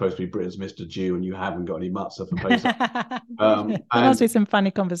saying, "You're supposed to be Britain's Mr. Jew and you haven't got any matzah for Pesach." There must be some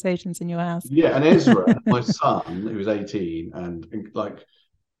funny conversations in your house. Yeah, and Ezra, my son, who was 18 and like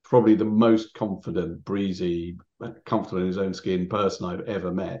probably the most confident, breezy, comfortable in his own skin person I've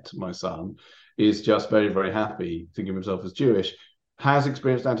ever met, my son, is just very, very happy thinking of himself as Jewish, has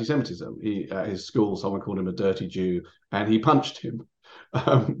experienced anti-Semitism. At his school, someone called him a dirty Jew and he punched him,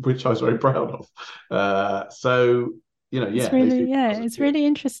 which I was very proud of. It's really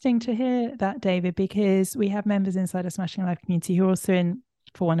interesting to hear that, David, because we have members inside a Smashing Life community who are also in,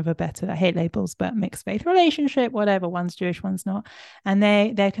 for want of a better, I hate labels, but mixed faith relationship, whatever, one's Jewish, one's not. And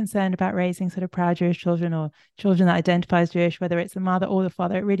they're concerned about raising sort of proud Jewish children or children that identify as Jewish, whether it's the mother or the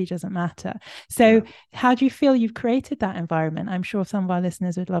father, it really doesn't matter. So how do you feel you've created that environment? I'm sure some of our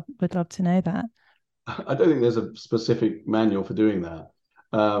listeners would love to know that. I don't think there's a specific manual for doing that.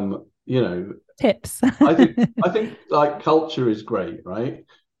 Tips. I think like culture is great, right?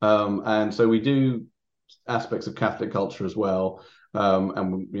 And so we do aspects of Catholic culture as well.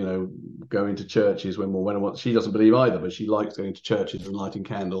 And going to churches when she doesn't believe either, but she likes going to churches and lighting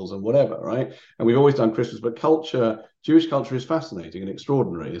candles and whatever, right? And we've always done Christmas, but Jewish culture is fascinating and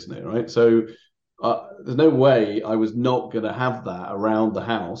extraordinary, isn't it? Right? So there's no way I was not going to have that around the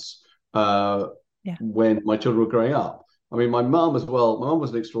house when my children were growing up. I mean, my mum as well. My mum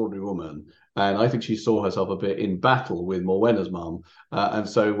was an extraordinary woman, and I think she saw herself a bit in battle with Morwenna's mum. And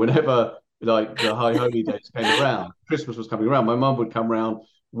so whenever like the high holy days came around, Christmas was coming around, my mum would come around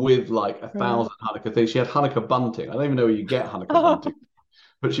with like 1,000 Hanukkah things. She had Hanukkah bunting. I don't even know where you get Hanukkah bunting,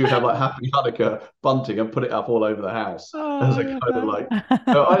 but she would have like Happy Hanukkah bunting and put it up all over the house as a kind of like.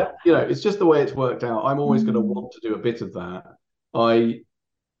 So it's just the way it's worked out. I'm always going to want to do a bit of that. I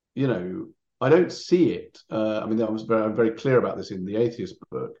don't see it. I'm very clear about this in the Atheist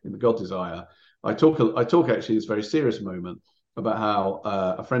book, in the God Desire. I talk actually this very serious moment about how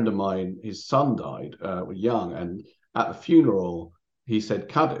a friend of mine, his son died young, and at the funeral he said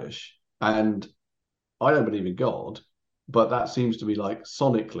Kaddish, and I don't believe in God, but that seems to be like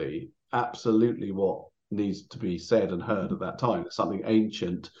sonically absolutely what needs to be said and heard at that time. It's something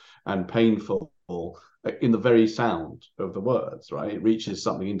ancient and painful in the very sound of the words, right? It reaches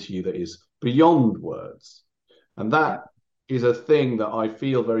something into you that is beyond words, and that is a thing that I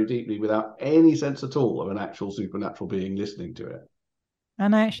feel very deeply without any sense at all of an actual supernatural being listening to it.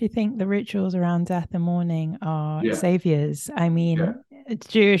 And I actually think the rituals around death and mourning are saviors. I mean,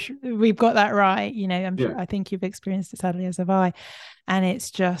 Jewish, we've got that right. Yeah. I think you've experienced it, sadly, as have I. And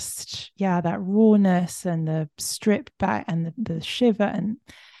it's just, that rawness and the stripped back and the shiver. And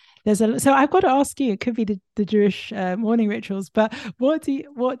so I've got to ask you, it could be the Jewish morning rituals, but what do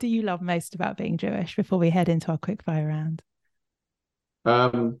you love most about being Jewish before we head into our quick fire round?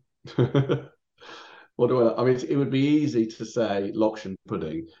 Um, what do I mean, it would be easy to say Lokshen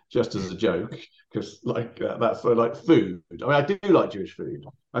pudding just as a joke, because that's like food. I mean, I do like Jewish food.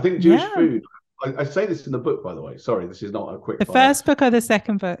 I think Jewish food, I say this in the book, by the way. Sorry, this is not a quick the fire. First book or the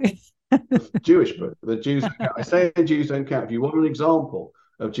second book? The Jewish book. The Jews don't count. I say the Jews don't count. If you want an example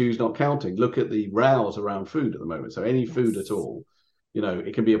of Jews not counting, look at the rows around food at the moment. So any food at all,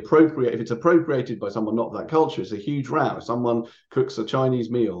 it can be appropriate. If it's appropriated by someone not of that culture, it's a huge row. If someone cooks a Chinese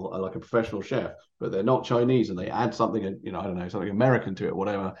meal like a professional chef, but they're not Chinese and they add something, I don't know, something American to it,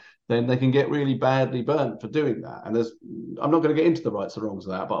 whatever, then they can get really badly burnt for doing that. And I'm not going to get into the rights or wrongs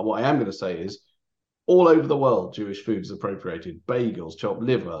of that, but what I am going to say is, all over the world, Jewish food is appropriated. Bagels, chopped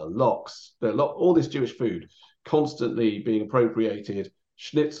liver, lox, all this Jewish food constantly being appropriated,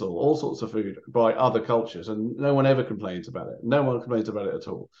 schnitzel, all sorts of food by other cultures, and no one ever complains about it. No one complains about it at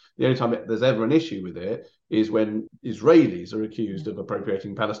all. The only time there's ever an issue with it is when Israelis are accused of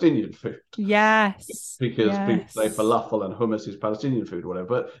appropriating Palestinian food. Yes. Because people say falafel and hummus is Palestinian food or whatever.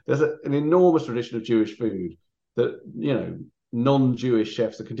 But there's an enormous tradition of Jewish food that, non-Jewish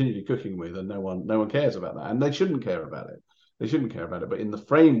chefs are continually cooking with, and no one cares about that, and they shouldn't care about it. But in the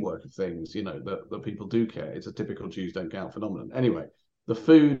framework of things, that people do care. It's a typical Jews don't count phenomenon. Anyway, the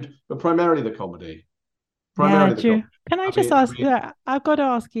food, but primarily the comedy. Can I just ask? I've got to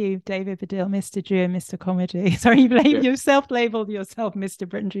ask you, David Baddiel, Mr. Jew and Mr. Comedy. Sorry, you self-labeled yourself Mr.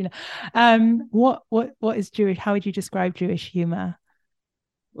 Britain Jr. What is Jewish? How would you describe Jewish humor?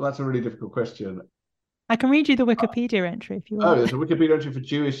 Well, that's a really difficult question. I can read you the Wikipedia entry if you want. Oh, there's a Wikipedia entry for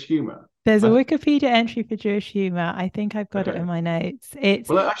Jewish humor. There's a Wikipedia entry for Jewish humor. I think I've got it in my notes. I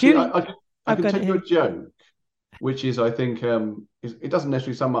can tell you a joke, which is, I think, it doesn't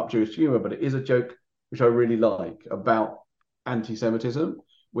necessarily sum up Jewish humor, but it is a joke which I really like about antisemitism,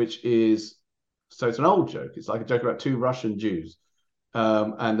 it's an old joke. It's like a joke about two Russian Jews,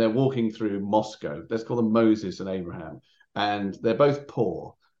 and they're walking through Moscow. Let's call them Moses and Abraham, and they're both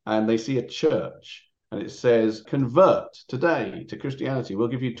poor, and they see a church. And it says, convert today to Christianity. We'll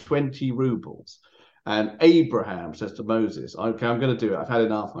give you 20 rubles. And Abraham says to Moses, okay, I'm going to do it. I've had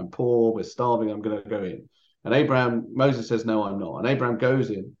enough. I'm poor. We're starving. I'm going to go in. And Moses says, no, I'm not. And Abraham goes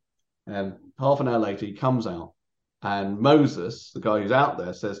in. And half an hour later, he comes out. And Moses, the guy who's out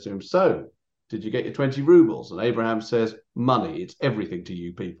there, says to him, so, did you get your 20 rubles? And Abraham says, money. It's everything to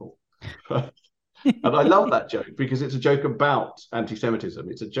you people. And I love that joke because it's a joke about anti-Semitism.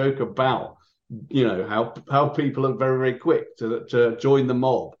 It's a joke about how people are very, very quick to join the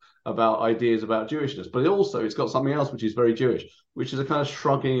mob about ideas about Jewishness, but it's got something else which is very Jewish, which is a kind of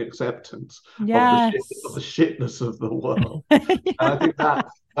shrugging acceptance of the shitness of the world. And I think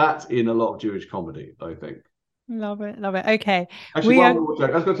that's in a lot of Jewish comedy, I think. Love it. Okay. Actually, one more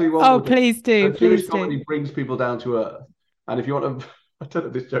joke. I was going to tell you one more joke. Please do. Jewish comedy brings people down to earth. And if you want to, I don't know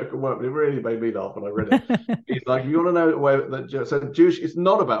if this joke will work, but it really made me laugh when I read it. It's like, if you want to know where so Jewish, it's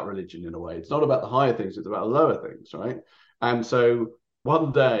not about religion in a way. It's not about the higher things. It's about the lower things, right? And so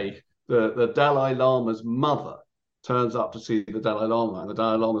one day, the Dalai Lama's mother turns up to see the Dalai Lama, and the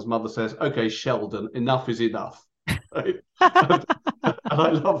Dalai Lama's mother says, "Okay, Sheldon, enough is enough." Right? and I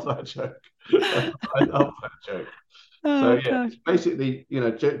love that joke. I love that joke. It's basically,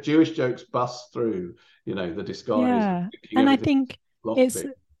 Jewish jokes bust through, the disguise. Yeah, and I think it's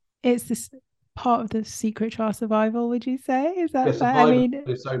this part of the secret to our survival. Would you say? Is that?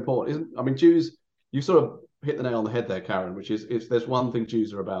 It's so important. Jews. You sort of hit the nail on the head there, Karen. Which is, there's one thing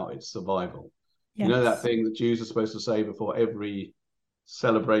Jews are about. It's survival. Yes. You know that thing that Jews are supposed to say before every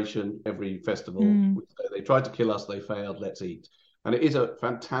celebration, every festival. They tried to kill us. They failed. Let's eat. And it is a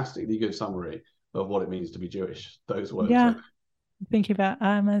fantastically good summary of what it means to be Jewish. Those words. Yeah. Thinking about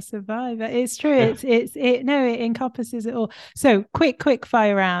I'm a survivor. It's true. Yeah. It encompasses it all. So quick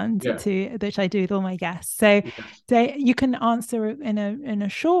fire round to which I do with all my guests. So you can answer in a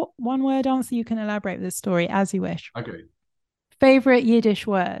short one word answer. You can elaborate with the story as you wish. Okay. Favorite Yiddish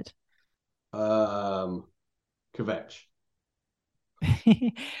word? Kvetch.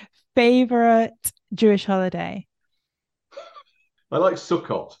 Favorite Jewish holiday? I like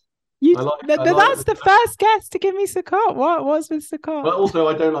Sukkot. That's the first guest to give me Sukkot. What's with Sukkot? But also,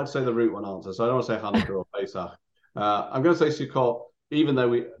 I don't like to say the root one answer, so I don't want to say Hanukkah or Pesach. I'm going to say Sukkot, even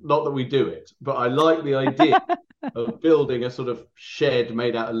though not that we do it, but I like the idea of building a sort of shed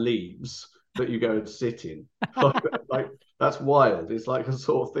made out of leaves that you go and sit in. Like that's wild. It's like the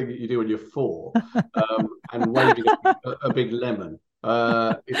sort of thing that you do when you're 4, and waving a big lemon.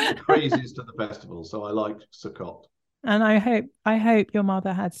 It's the craziest of the festivals. So I like Sukkot. And I hope your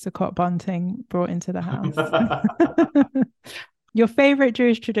mother had Sukkot bunting brought into the house. Your favorite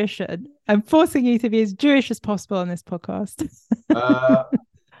Jewish tradition. I'm forcing you to be as Jewish as possible on this podcast.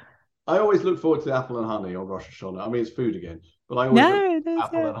 I always look forward to the apple and honey on Rosh Hashanah. I mean, it's food again, but I always look for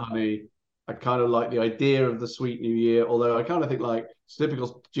apple and honey. I kind of like the idea of the sweet New Year, although I kind of think like it's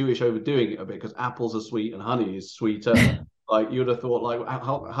typical Jewish overdoing it a bit because apples are sweet and honey is sweeter. Like you would have thought, like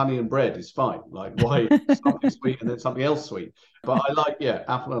honey and bread is fine. Like why something sweet and then something else sweet? But I like,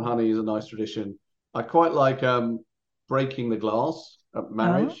 apple and honey is a nice tradition. I quite like breaking the glass at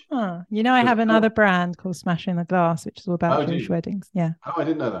marriage. I have another brand called Smashing the Glass, which is all about Jewish weddings. Yeah. Oh, I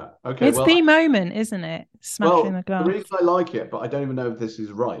didn't know that. Okay. It's the moment, isn't it? Smashing the glass. The reason I like it, but I don't even know if this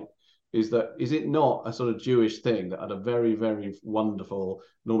is right, is it not a sort of Jewish thing that at a very, very wonderful,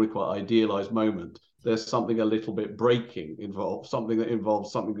 normally quite idealized moment, there's something a little bit breaking involved, something that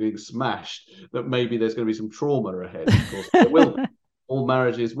involves something being smashed, that maybe there's going to be some trauma ahead. Of course, there will be. All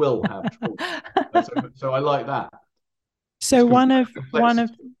marriages will have trauma. So I like that. So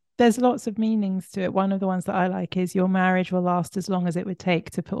there's lots of meanings to it. One of the ones that I like is your marriage will last as long as it would take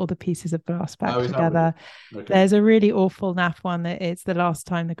to put all the pieces of glass back together. Really? Okay. There's a really awful naff one that it's the last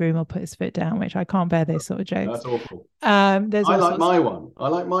time the groom will put his foot down, which I can't bear those sort of jokes. That's awful. I like my one. I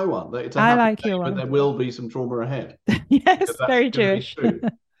like my one. It's I like your one. But there will be some trauma ahead. Yes, very Jewish.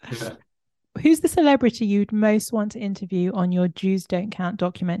 Yeah. Who's the celebrity you'd most want to interview on your Jews Don't Count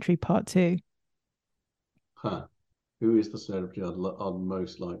documentary part 2? Who is the celebrity I'd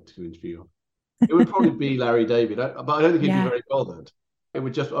most like to interview? It would probably be Larry David, but I don't think he'd be very bothered. I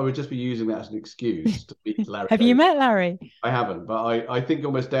would just be using that as an excuse to meet Larry. Have you met Larry? I haven't, but I think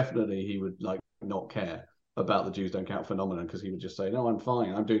almost definitely he would like not care about the Jews Don't Count phenomenon, because he would just say, "No, I'm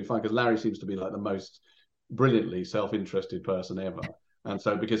fine. I'm doing fine." Because Larry seems to be like the most brilliantly self-interested person ever. And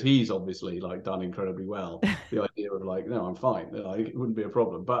so, because he's obviously like done incredibly well, the idea of like, no, I'm fine, like, it wouldn't be a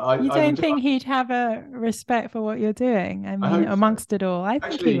problem. But I don't think he'd have a respect for what you're doing. I mean, amongst it all, I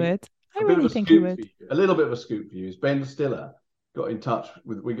think he would. I really think he would. A little bit of a scoop for you is Ben Stiller got in touch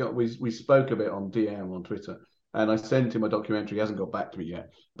with. We spoke a bit on DM on Twitter, and I sent him a documentary. He hasn't got back to me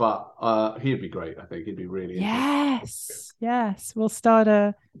yet, but he'd be great. I think he'd be really interesting. Yes. We'll start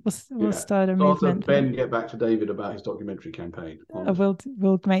a movement. Ben, get back to David about his documentary campaign.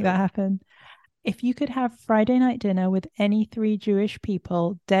 We'll make that happen. If you could have Friday night dinner with any 3 Jewish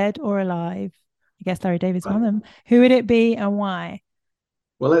people, dead or alive, I guess Larry David's one of them, who would it be and why?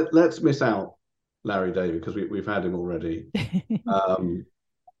 Well, let's miss out Larry David because we've had him already. I'm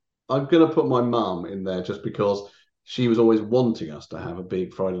going to put my mum in there just because she was always wanting us to have a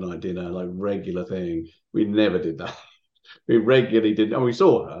big Friday night dinner, like regular thing. We never did that. We regularly did, and we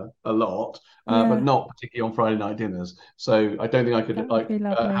saw her a lot, but not particularly on Friday night dinners. So I don't think I could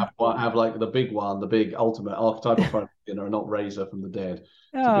have like the big one, the big ultimate archetypal Friday night dinner, and not raise her from the dead.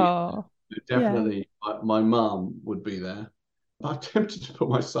 Definitely, my mum would be there. I'm tempted to put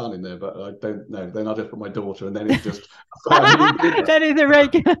my son in there, but I don't know. Then I'll just put my daughter, and then it's just that is a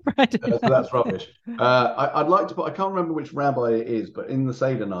regular Friday. So that's rubbish. I'd like to put. I can't remember which rabbi it is, but in the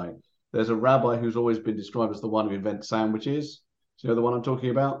Seder night, there's a rabbi who's always been described as the one who invents sandwiches. Do you know the one I'm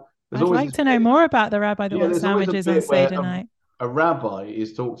talking about? I'd like to know more about the rabbi that wants sandwiches on Seder night. A rabbi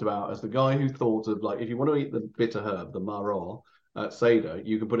is talked about as the guy who thought of, like, if you want to eat the bitter herb, the maror, at Seder,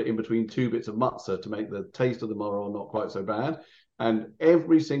 you can put it in between 2 bits of matzah to make the taste of the maror not quite so bad. And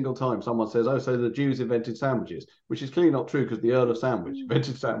every single time someone says, "Oh, so the Jews invented sandwiches," which is clearly not true because the Earl of Sandwich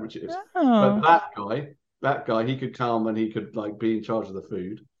invented sandwiches. But that guy, he could come and he could like be in charge of the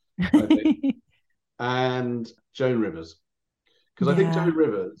food. I think. And Joan Rivers, because I think Joan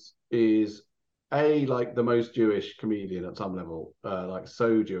Rivers is like the most Jewish comedian at some level, like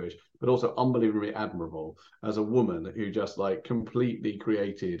so Jewish, but also unbelievably admirable as a woman who just like completely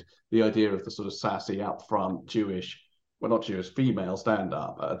created the idea of the sort of sassy, upfront Jewish, well, not Jewish, female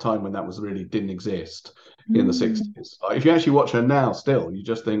stand-up at a time when that was really didn't exist in the 60s. Like, if you actually watch her now, still, you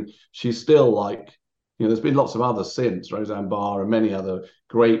just think she's still like, there's been lots of others since, Roseanne Barr and many other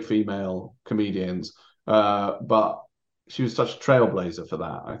great female comedians, but she was such a trailblazer for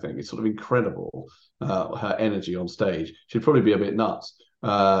that. I think it's sort of incredible, her energy on stage. She'd probably be a bit nuts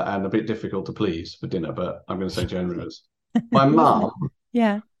and a bit difficult to please for dinner, but I'm going to say Joan Rivers. My mum,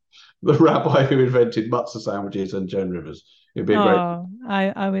 the rabbi who invented matzah sandwiches, and Joan Rivers. It'd be a great.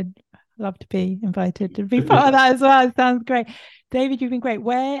 I would love to be invited to be part of that as well. It sounds great. David, you've been great.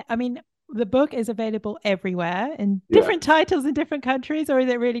 the book is available everywhere in different titles in different countries, or is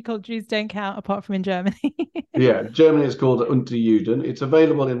it really called Jews Don't Count apart from in Germany? Yeah, Germany is called Unter Juden. It's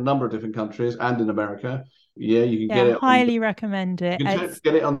available in a number of different countries and in America. Yeah, you can get it. Highly recommend it. You can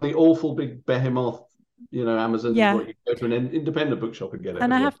get it on the awful big behemoth, Amazon. Yeah. Or you go to an independent bookshop and get it.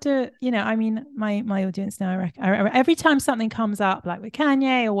 And I have to, I mean, my audience now, every time something comes up, like with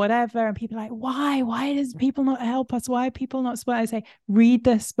Kanye or whatever, and people are like, why does people not help us? Why are people not support? I say, read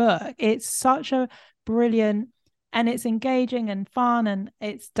this book. It's such a brilliant, and it's engaging and fun, and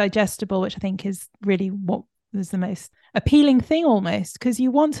it's digestible, which I think is really what is the most appealing thing, almost, because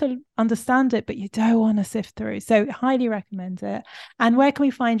you want to understand it, but you don't want to sift through. So highly recommend it. And where can we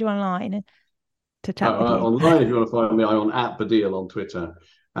find you online to chat with you? Online, if you want to find me, I'm on @Baddiel on Twitter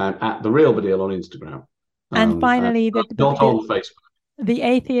and @TheRealBaddiel on Instagram. And finally, not on Facebook. The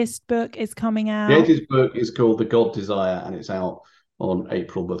Atheist book is coming out. The Atheist book is called The God Desire, and it's out on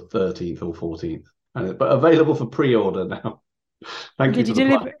April the 13th or 14th, but available for pre-order now. Thank you for the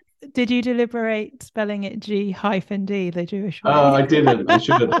plug. Did you deliberate spelling it G-D, the Jewish way? I didn't. I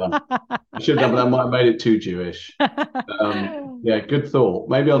should have done. But I might have made it too Jewish. Yeah, good thought.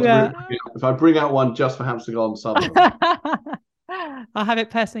 Maybe if I bring out one just for Hamster Southern. I'll have it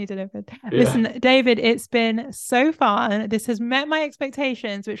personally delivered. Listen, David, it's been so fun. This has met my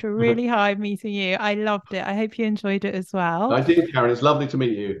expectations, which were really high meeting you. I loved it. I hope you enjoyed it as well. I did, Karen. It's lovely to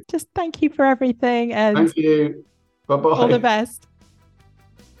meet you. Just thank you for everything. And thank you. Bye-bye. All the best.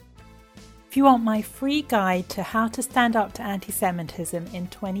 If you want my free guide to how to stand up to anti-Semitism in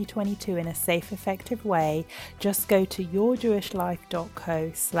 2022 in a safe, effective way, just go to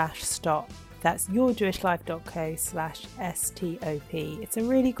yourjewishlife.co/stop. That's yourjewishlife.co/stop. It's a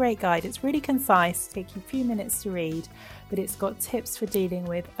really great guide. It's really concise, take you a few minutes to read, but it's got tips for dealing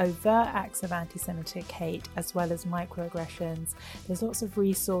with overt acts of anti-Semitic hate as well as microaggressions. There's lots of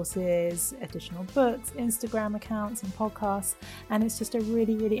resources, additional books, Instagram accounts and podcasts, and it's just a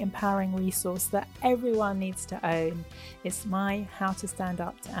really, really empowering resource that everyone needs to own. It's my How to Stand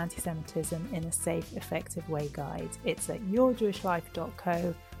Up to Anti-Semitism in a Safe, Effective Way guide. It's at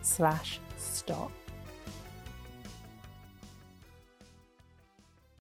yourjewishlife.co/stop.